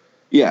deal.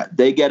 Yeah,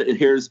 they get it.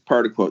 Here's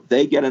part of the quote.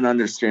 They get an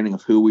understanding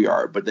of who we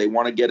are, but they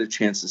want to get a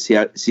chance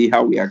to see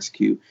how we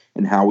execute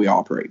and how we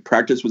operate.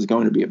 Practice was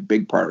going to be a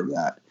big part of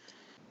that.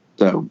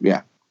 So,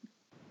 yeah.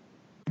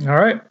 All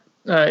right.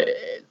 I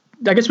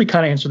guess we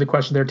kind of answered the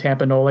question there,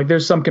 Tampa. No, like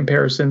there's some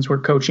comparisons where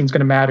coaching is going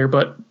to matter,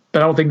 but I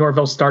don't think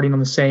Norvell's starting on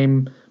the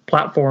same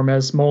platform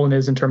as Mullen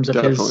is in terms of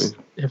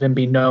him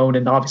being known.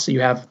 And obviously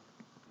you have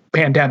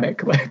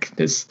pandemic. Like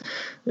this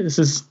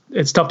is,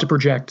 it's tough to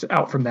project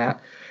out from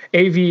that.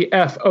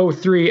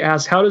 AVF03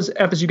 asks, how does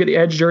FSU get the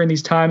edge during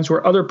these times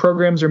where other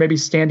programs are maybe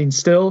standing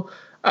still?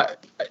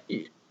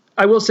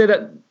 I will say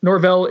that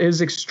Norvell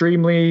is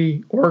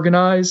extremely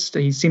organized.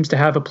 He seems to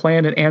have a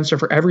plan and answer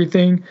for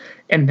everything.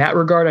 In that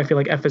regard, I feel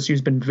like FSU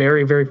has been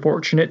very, very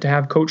fortunate to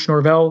have Coach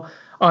Norvell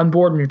on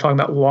board. When you're talking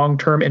about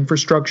long-term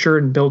infrastructure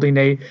and building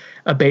a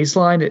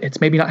baseline,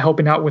 it's maybe not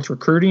helping out with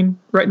recruiting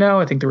right now.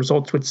 I think the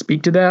results would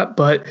speak to that.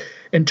 But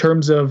in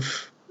terms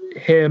of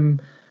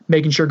him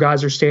making sure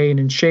guys are staying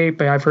in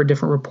shape. I've heard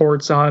different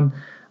reports on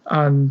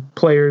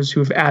players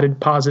who've added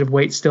positive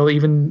weight still,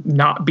 even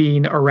not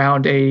being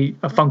around a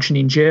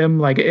functioning gym.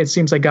 Like, it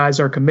seems like guys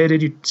are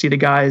committed. You see the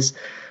guys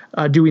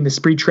doing the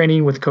spree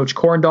training with Coach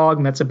Corndog,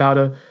 and that's about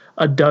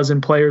a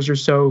dozen players or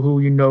so who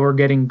are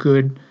getting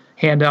good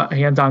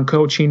hands-on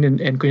coaching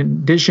and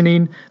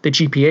conditioning. The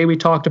GPA we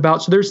talked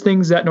about. So there's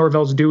things that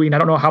Norvell's doing. I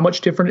don't know how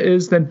much different it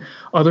is than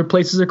other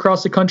places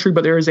across the country,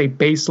 but there is a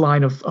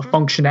baseline of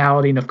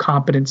functionality and of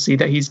competency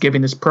that he's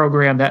giving this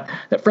program that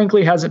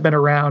frankly hasn't been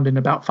around in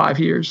about 5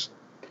 years.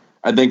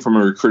 I think from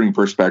a recruiting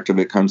perspective,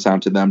 it comes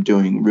down to them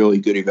doing really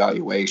good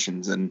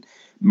evaluations and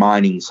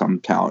mining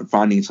some talent,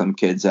 finding some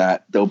kids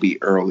that they'll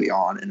be early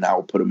on, and that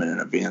will put them in an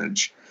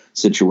advantage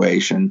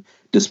situation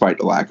despite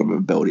the lack of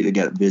ability to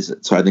get a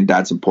visit. So I think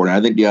that's important.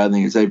 I think the other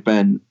thing is they've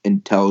been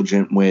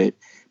intelligent with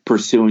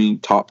pursuing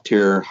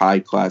top-tier,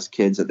 high-class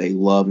kids that they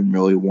love and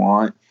really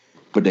want,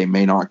 but they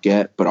may not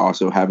get, but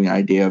also having an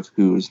idea of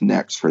who's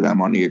next for them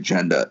on the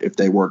agenda if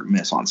they were to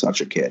miss on such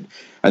a kid.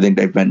 I think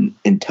they've been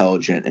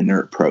intelligent in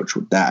their approach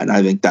with that, and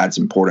I think that's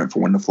important for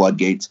when the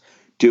floodgates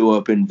do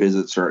open,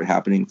 visits start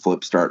happening,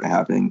 flips start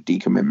happening,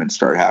 decommitments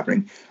start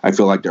happening. I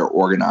feel like they're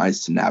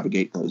organized to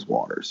navigate those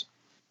waters.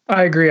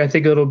 I agree. I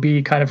think it'll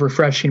be kind of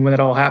refreshing when it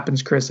all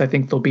happens, Chris. I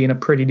think they'll be in a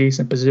pretty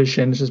decent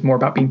position. It's just more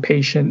about being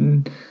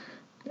patient.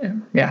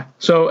 And yeah.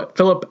 So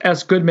Philip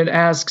S. Goodman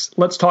asks,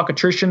 let's talk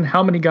attrition.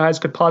 How many guys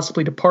could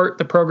possibly depart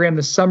the program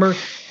this summer?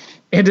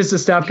 And is the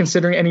staff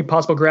considering any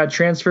possible grad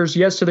transfers?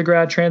 Yes to the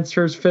grad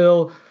transfers,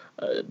 Phil.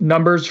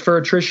 Numbers for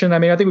attrition. I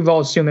mean, I think we've all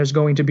assumed there's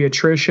going to be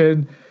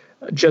attrition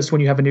just when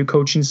you have a new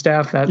coaching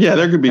staff.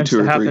 There could be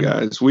 2 or 3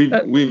 guys.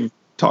 We've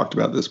talked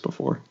about this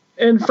before.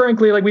 And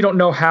frankly, we don't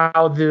know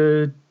how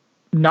the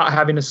not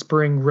having a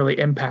spring really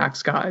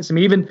impacts guys. I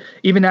mean,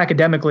 even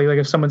academically,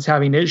 if someone's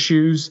having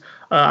issues,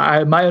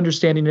 my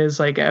understanding is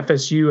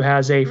FSU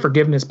has a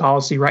forgiveness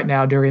policy right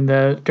now during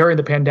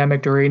the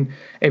pandemic, during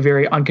a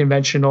very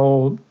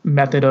unconventional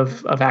method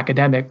of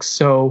academics.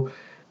 So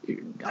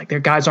their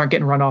guys aren't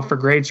getting run off for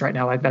grades right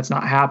now. That's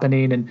not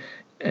happening.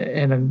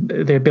 And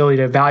the ability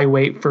to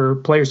evaluate for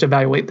players to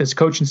evaluate this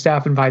coaching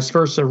staff and vice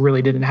versa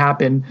really didn't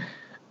happen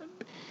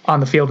on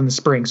the field in the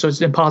spring. So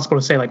it's impossible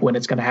to say when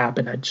it's going to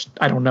happen.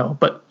 I don't know.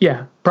 But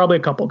yeah, probably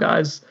a couple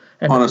guys.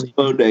 And on a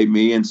slow day,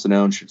 me and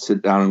Sonone should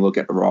sit down and look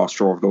at the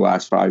roster over the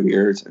last 5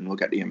 years and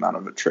look at the amount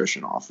of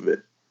attrition off of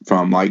it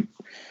from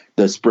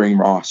the spring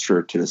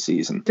roster to the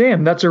season.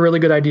 Damn, that's a really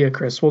good idea,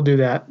 Chris. We'll do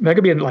that. That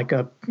could be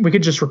we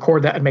could just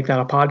record that and make that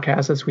a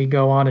podcast as we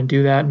go on and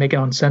do that and make it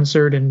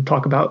uncensored and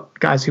talk about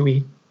guys who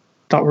we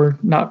thought were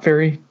not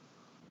very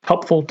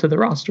helpful to the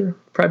roster.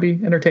 Probably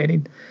be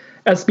entertaining.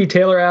 SB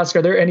Taylor asks,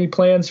 are there any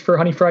plans for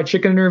honey fried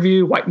chicken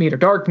interview? White meat or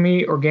dark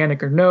meat?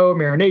 Organic or no?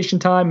 Marination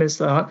time? Is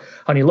the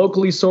honey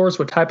locally sourced?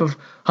 What type of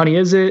honey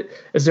is it?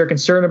 Is there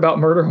concern about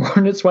murder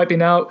hornets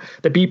wiping out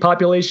the bee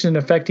population and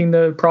affecting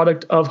the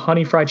product of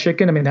honey fried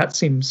chicken? I mean, that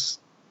seems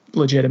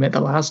legitimate, the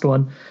last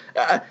one.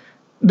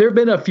 There have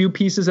been a few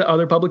pieces that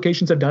other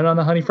publications have done on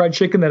the honey fried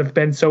chicken that have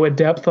been so in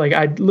depth.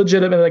 I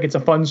legitimately it's a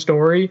fun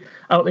story.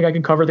 I don't think I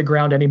can cover the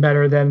ground any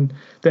better than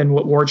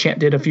what War Chant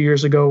did a few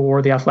years ago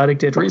or The Athletic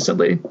did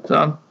recently.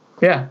 So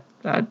yeah,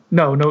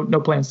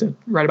 no plans to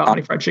write about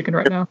honey fried chicken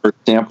right now.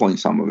 Sampling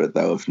some of it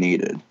though, if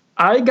needed.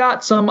 I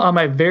got some on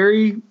my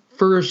very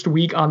first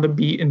week on the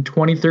beat in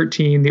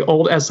 2013. The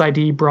old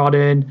SID brought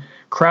in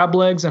crab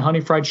legs and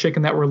honey fried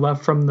chicken that were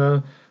left from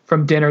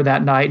dinner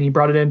that night, and he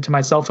brought it in to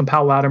myself and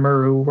Pal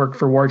Latimer, who worked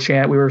for War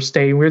Chant. We were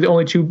the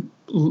only 2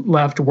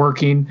 left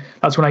working.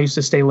 That's when I used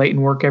to stay late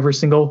and work every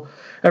single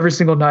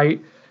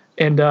night.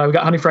 And we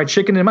got honey fried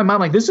chicken. And in my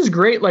mind, this is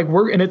great.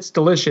 And it's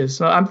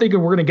delicious. I'm thinking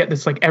we're gonna get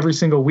this every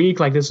single week.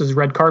 This is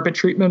red carpet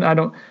treatment. I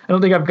don't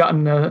think I've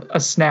gotten a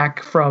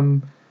snack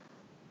from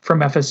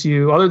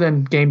FSU other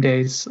than game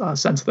days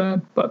since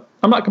then. But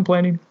I'm not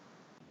complaining.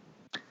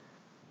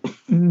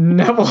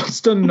 Neville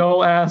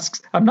Stoll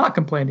asks, I'm not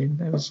complaining.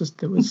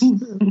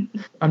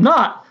 I'm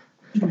not.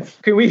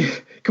 Can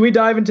we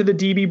dive into the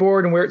DB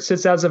board and where it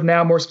sits as of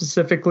now? More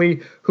specifically,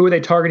 who are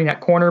they targeting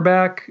at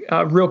cornerback?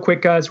 Real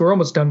quick, guys, we're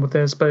almost done with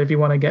this, but if you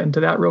want to get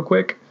into that real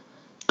quick.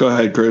 Go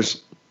ahead,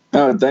 Chris.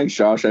 Oh, thanks,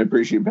 Josh. I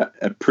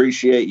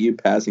appreciate you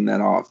passing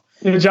that off.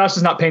 Josh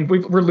is not paying.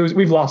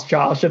 We've lost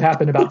Josh. It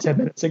happened about 10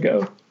 minutes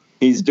ago.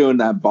 He's doing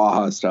that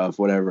Baja stuff,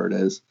 whatever it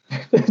is.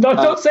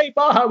 Don't say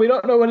Baja. We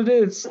don't know what it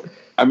is.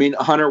 I mean,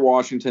 Hunter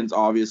Washington's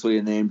obviously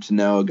a name to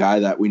know, a guy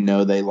that we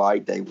know they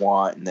like, they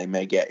want, and they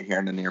may get here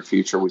in the near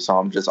future. We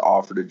saw him just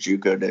offered a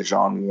JUCO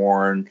Dejon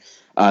Warren.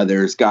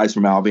 There's guys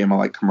from Alabama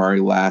like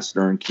Kamari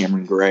Lassiter and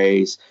Cameron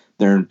Grays.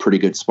 They're in pretty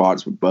good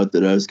spots with both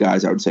of those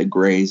guys. I would say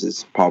Grays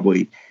is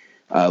probably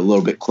a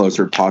little bit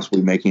closer to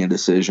possibly making a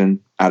decision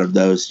out of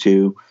those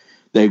two.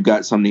 They've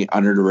got some of the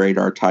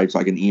under-the-radar types,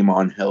 like an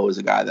Iman Hill is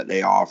a guy that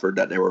they offered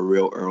that they were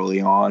real early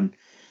on.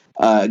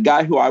 A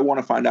guy who I want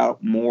to find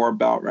out more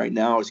about right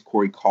now is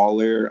Corey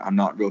Collier. I'm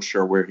not real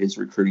sure where his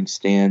recruiting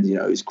stands.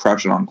 He's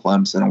crushing on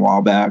Clemson a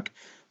while back,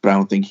 but I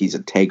don't think he's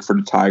a take for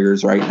the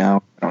Tigers right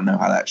now. I don't know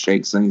how that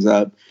shakes things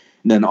up.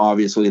 And then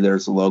obviously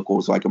there's the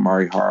locals like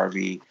Amari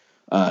Harvey,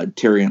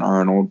 Tyrion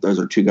Arnold. Those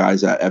are two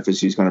guys that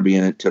FSU is going to be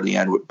in it till the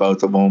end with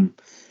both of them.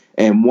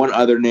 And one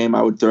other name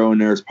I would throw in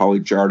there is probably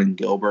Jordan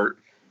Gilbert.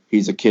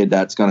 He's a kid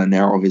that's going to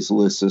narrow his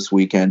list this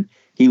weekend.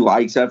 He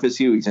likes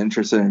FSU. He's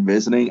interested in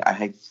visiting.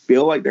 I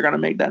feel like they're going to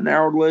make that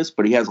narrowed list,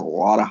 but he has a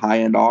lot of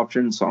high-end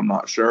options, so I'm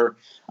not sure.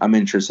 I'm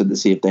interested to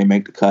see if they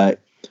make the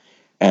cut.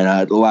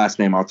 And the last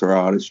name I'll throw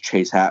out is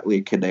Chase Hatley,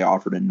 a kid they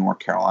offered in North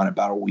Carolina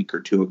about a week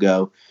or two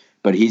ago.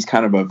 But he's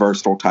kind of a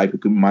versatile type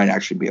who might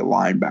actually be a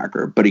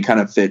linebacker, but he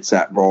kind of fits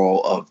that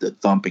role of the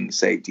thumping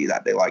safety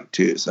that they like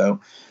too. So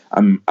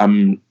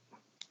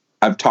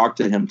I've talked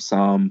to him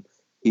some.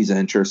 He's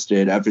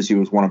interested. FSU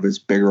was one of his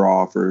bigger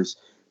offers,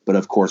 but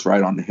of course,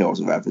 right on the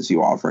heels of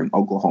FSU offering,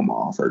 Oklahoma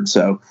offered.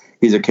 So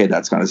he's a kid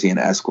that's going to see an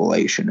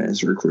escalation in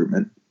his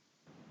recruitment.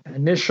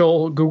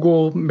 Initial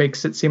Google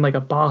makes it seem like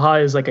a Baja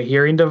is like a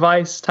hearing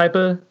device type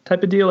of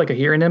deal, like a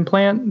hearing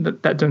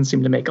implant. That doesn't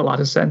seem to make a lot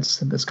of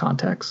sense in this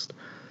context.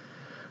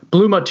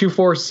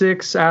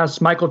 Bluma246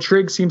 asks, Michael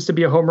Trigg seems to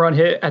be a home run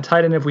hit at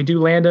tight end if we do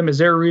land him. Is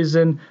there a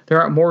reason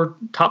there aren't more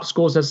top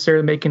schools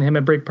necessarily making him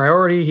a big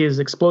priority? He is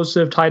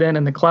explosive tight end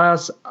in the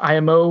class.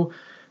 IMO.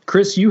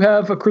 Chris, you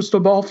have a crystal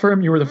ball for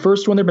him. You were the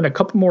first one. There have been a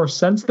couple more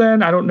since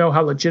then. I don't know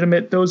how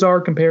legitimate those are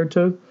compared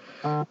to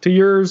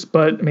yours,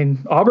 but I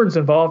mean, Auburn's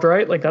involved,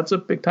 right? Like that's a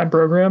big time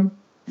program.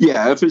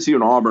 Yeah, FSU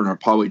and Auburn are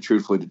probably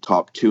truthfully the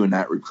top two in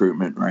that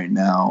recruitment right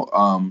now.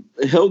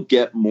 He'll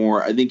get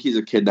more. I think he's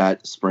a kid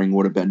that spring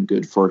would have been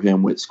good for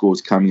him with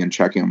schools coming and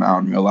checking him out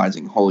and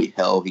realizing, holy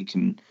hell, he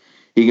can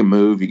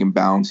move, he can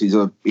bounce. He's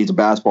a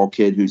basketball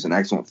kid who's an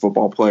excellent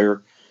football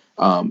player,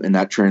 and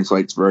that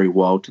translates very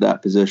well to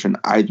that position.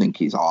 I think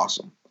he's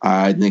awesome.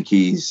 I think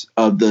he's,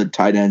 of the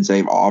tight ends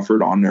they've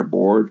offered on their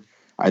board,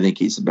 I think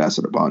he's the best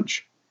of the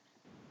bunch.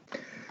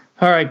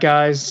 All right,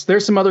 guys,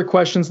 there's some other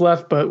questions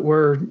left, but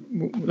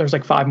there's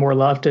like 5 more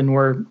left, and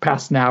we're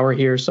past an hour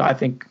here, so I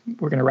think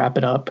we're going to wrap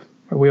it up.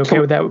 Are we okay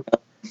with that?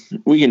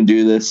 We can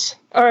do this.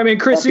 All right, man,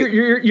 Chris,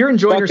 you're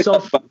enjoying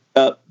yourself.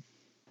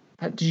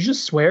 Did you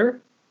just swear?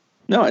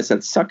 No, I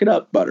said suck it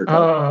up, Buttercup.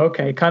 Oh,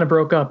 okay. Kind of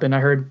broke up, and I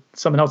heard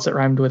something else that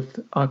rhymed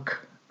with uck.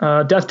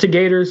 Death to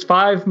Gators,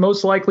 5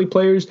 most likely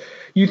players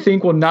you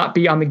think will not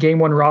be on the Game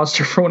 1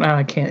 roster for when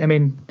I can't. I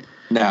mean.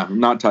 No, I'm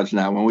not touching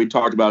that. When we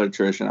talked about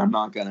attrition, I'm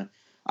not going to.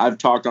 I've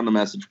talked on the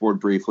message board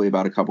briefly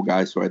about a couple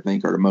guys who I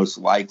think are the most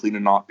likely to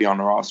not be on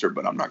the roster,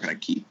 but I'm not going to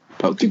keep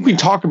poking. I think we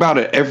talk about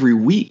it every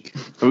week.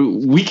 I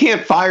mean, we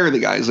can't fire the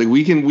guys. Like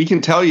we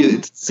can tell you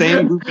it's the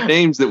same group of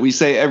names that we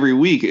say every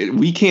week.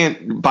 We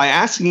can't, by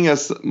asking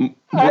us, we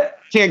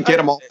can't get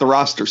them off the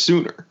roster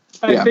sooner.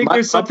 I think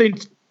there's something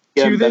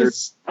to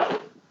this.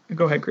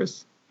 Go ahead,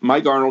 Chris.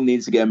 Mike Arnold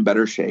needs to get in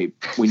better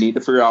shape. We need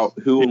to figure out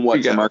who and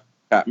what Mark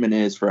Chapman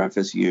is for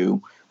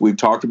FSU. We've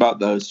talked about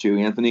those two.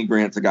 Anthony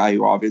Grant's a guy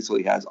who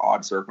obviously has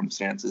odd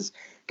circumstances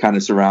kind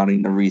of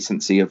surrounding the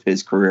recency of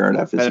his career at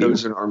FSU.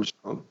 Meadows and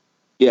Armstrong.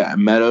 Yeah,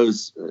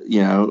 Meadows,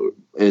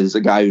 is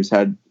a guy who's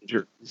had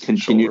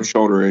continued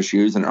shoulder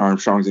issues, and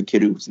Armstrong's a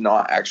kid who's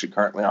not actually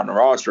currently on the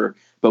roster,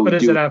 but we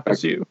is do at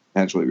FSU.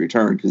 Potentially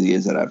return because he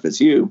is at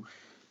FSU.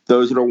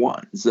 Those are the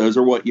ones. Those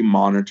are what you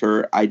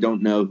monitor. I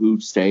don't know who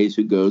stays,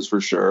 who goes for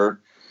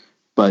sure,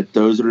 but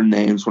those are the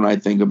names when I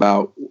think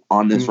about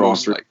on this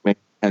roster.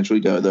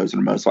 Potentially go. Those are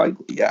the most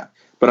likely. Yeah.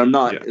 But I'm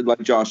not,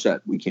 like Josh said,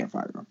 we can't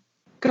fire them.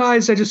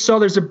 Guys, I just saw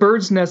there's a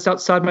bird's nest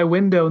outside my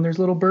window and there's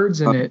little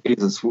birds in it.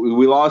 Jesus,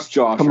 we lost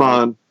Josh. Come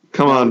on.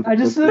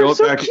 They're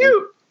so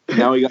cute.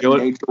 Now we got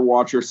Nature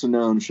Watcher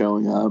Sonone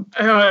showing up.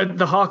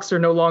 The Hawks are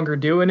no longer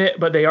doing it,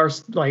 but they are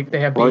they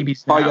have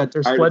babies now.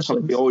 They're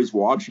fledglings. Always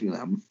watching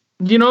them.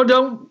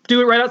 Don't do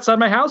it right outside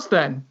my house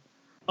then.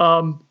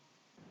 I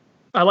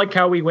like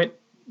how we went.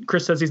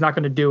 Chris says he's not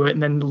going to do it,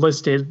 and then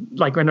listed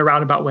in a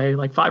roundabout way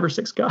 5 or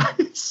 6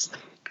 guys.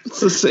 It's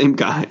the same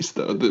guys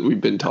though that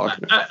we've been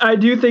talking about. I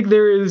do think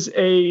there is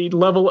a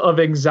level of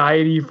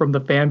anxiety from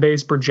the fan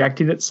base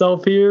projecting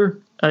itself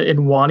here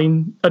in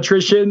wanting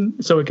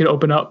attrition, so it could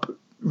open up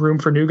room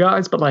for new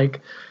guys. But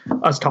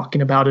us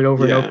talking about it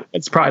over and over,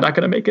 it's probably not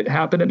going to make it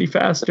happen any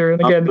faster.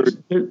 And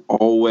again,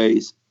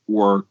 always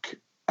work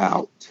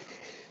out.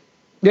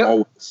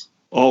 Yeah,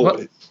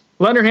 always.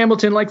 Leonard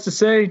Hamilton likes to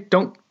say,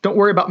 "Don't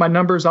worry about my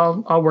numbers.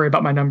 I'll worry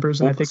about my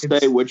numbers." And I think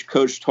it's which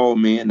coach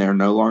told me, and they're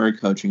no longer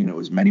coaching, and it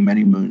was many,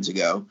 many moons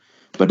ago.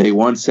 But they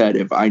once said,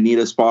 "If I need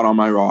a spot on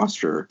my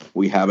roster,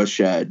 we have a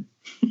shed."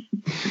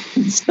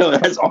 So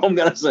that's all I'm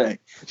gonna say.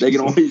 They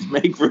can always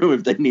make room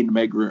if they need to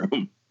make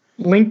room.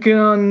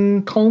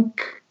 Lincoln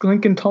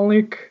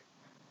Tolnick.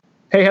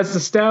 Hey, has the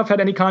staff had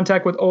any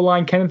contact with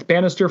O-line Kenneth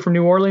Bannister from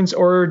New Orleans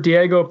or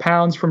Diego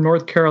Pounds from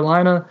North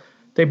Carolina?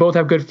 They both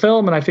have good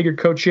film, and I figured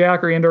Coach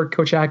Yak or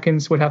Coach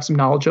Atkins would have some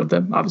knowledge of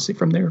them, obviously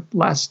from their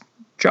last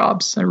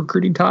jobs and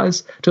recruiting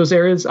ties to those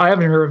areas. I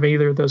haven't heard of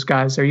either of those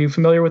guys. Are you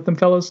familiar with them,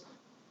 fellas?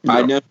 No.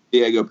 I know who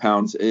Diego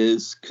Pounds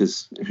is,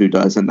 because who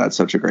doesn't? That's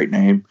such a great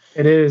name.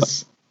 It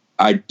is.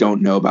 But I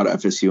don't know about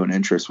FSU and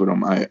interest with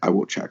them. I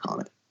will check on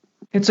it.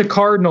 It's a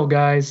cardinal,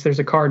 guys. There's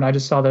a cardinal. I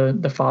just saw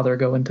the father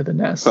go into the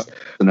nest.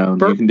 You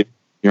can do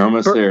You're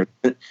almost there.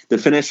 The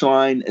finish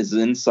line is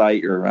in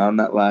sight. You're around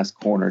that last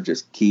corner.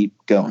 Just keep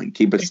going.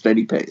 Keep a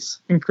steady pace.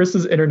 And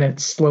Chris's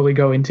internet's slowly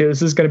going too.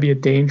 This is going to be a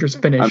dangerous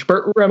finish.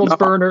 Burt Reynolds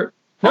burner.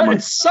 No,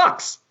 it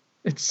sucks.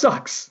 It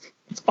sucks.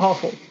 It's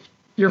awful.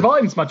 Your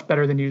volume's much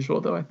better than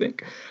usual, though, I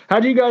think. How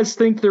do you guys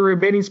think the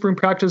remaining spring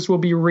practice will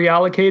be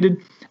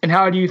reallocated? And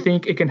how do you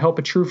think it can help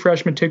a true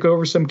freshman take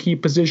over some key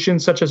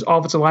positions, such as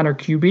offensive line or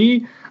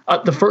QB?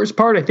 The first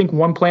part, I think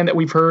one plan that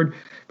we've heard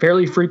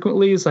fairly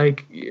frequently is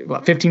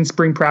 15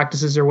 spring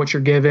practices are what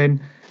you're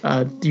given.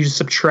 You just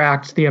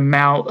subtract the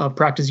amount of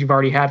practice you've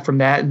already had from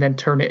that and then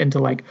turn it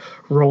into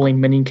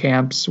rolling mini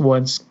camps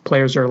once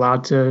players are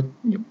allowed to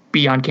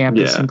be on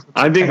campus. Yeah,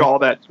 I think all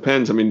that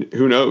depends. I mean,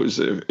 who knows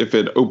if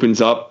it opens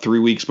up 3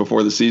 weeks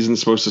before the season's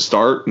supposed to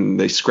start and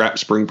they scrap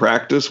spring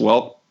practice,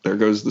 well, there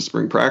goes the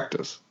spring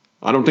practice.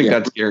 I don't think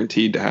that's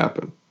guaranteed to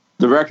happen.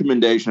 The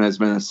recommendation has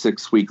been a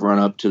 6-week run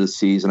up to the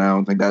season. I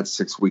don't think that's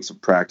 6 weeks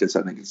of practice.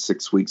 I think it's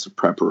 6 weeks of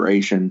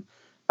preparation.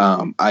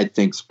 I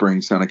think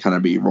spring's going to kind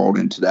of be rolled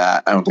into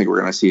that. I don't think we're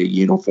going to see a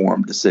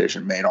uniform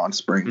decision made on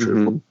spring.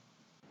 Mm-hmm.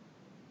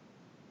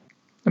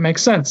 That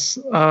makes sense.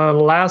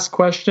 Last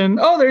question.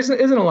 Oh, there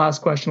isn't a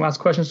last question. Last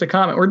question is to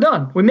comment. We're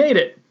done. We made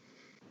it.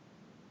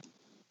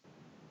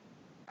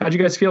 How'd you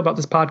guys feel about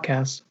this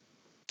podcast?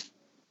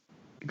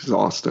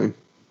 Exhausting.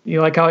 You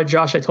like how,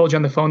 Josh, I told you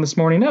on the phone this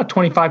morning?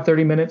 25,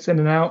 30 minutes in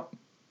and out.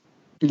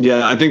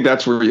 Yeah, I think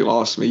that's where you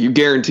lost me. You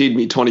guaranteed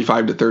me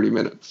 25 to 30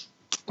 minutes.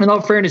 In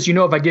all fairness,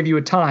 if I give you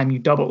a time, you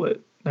double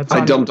it.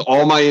 I dumped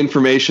all my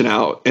information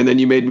out, and then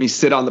you made me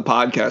sit on the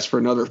podcast for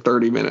another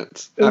 30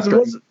 minutes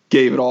after I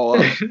gave it all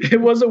up. It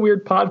was a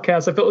weird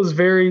podcast. I felt it was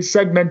very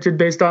segmented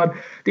based on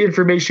the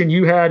information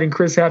you had and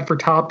Chris had for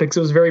topics. It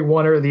was very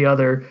one or the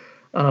other.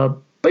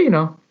 But,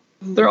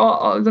 they're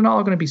all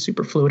going to be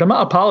super fluid. I'm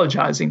not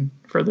apologizing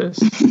for this.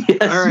 Yes,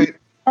 all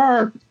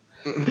right.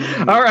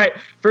 All right.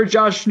 For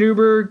Josh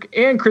Newberg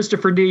and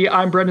Christopher D.,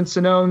 I'm Brendan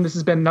Sonnone. This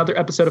has been another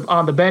episode of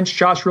On the Bench.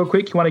 Josh, real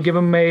quick, you want to give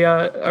them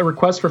a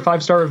request for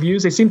 5-star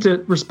reviews? They seem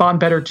to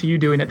respond better to you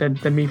doing it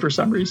than me for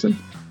some reason.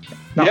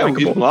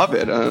 We love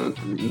it.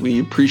 We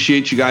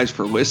appreciate you guys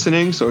for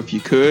listening. So if you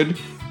could,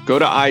 go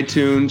to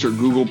iTunes or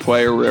Google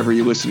Play or wherever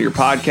you listen to your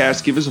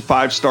podcast. Give us a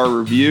 5-star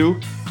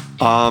review.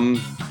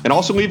 And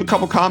also leave a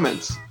couple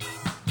comments.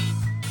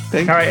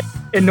 Thank you. All right.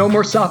 And no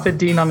more Safed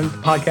Dean on the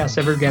podcast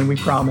ever again, we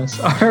promise.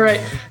 All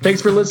right.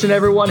 Thanks for listening,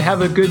 everyone.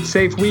 Have a good,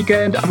 safe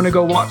weekend. I'm going to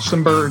go watch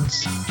some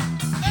birds.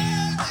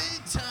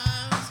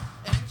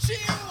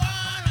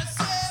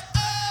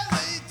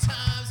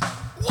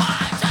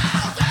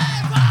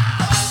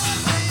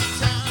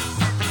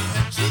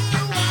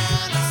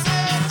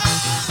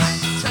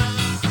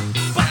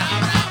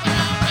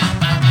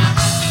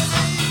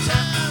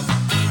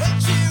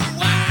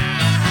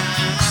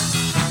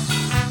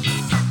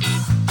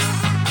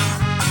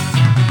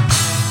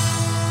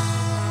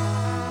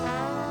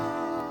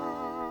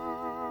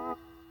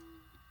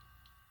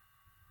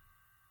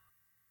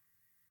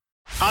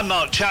 I'm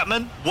Mark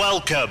Chapman.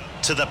 Welcome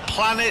to the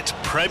Planet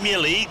Premier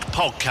League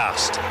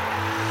podcast.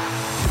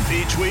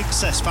 Each week,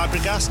 Cesc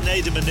Fabregas,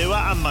 Nader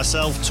Manua and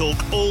myself talk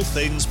all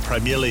things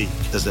Premier League.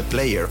 As a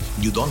player,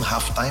 you don't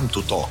have time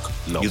to talk.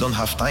 No. You don't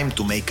have time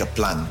to make a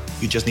plan.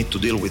 You just need to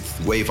deal with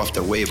wave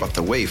after wave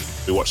after wave.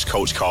 We watched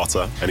Coach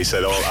Carter and he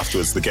said,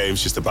 afterwards, the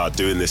game's just about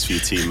doing this for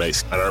your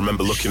teammates. And I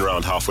remember looking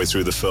around halfway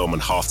through the film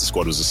and half the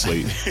squad was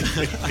asleep.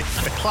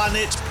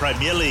 Planet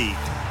Premier League.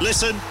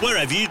 Listen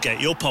wherever you get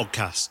your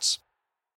podcasts.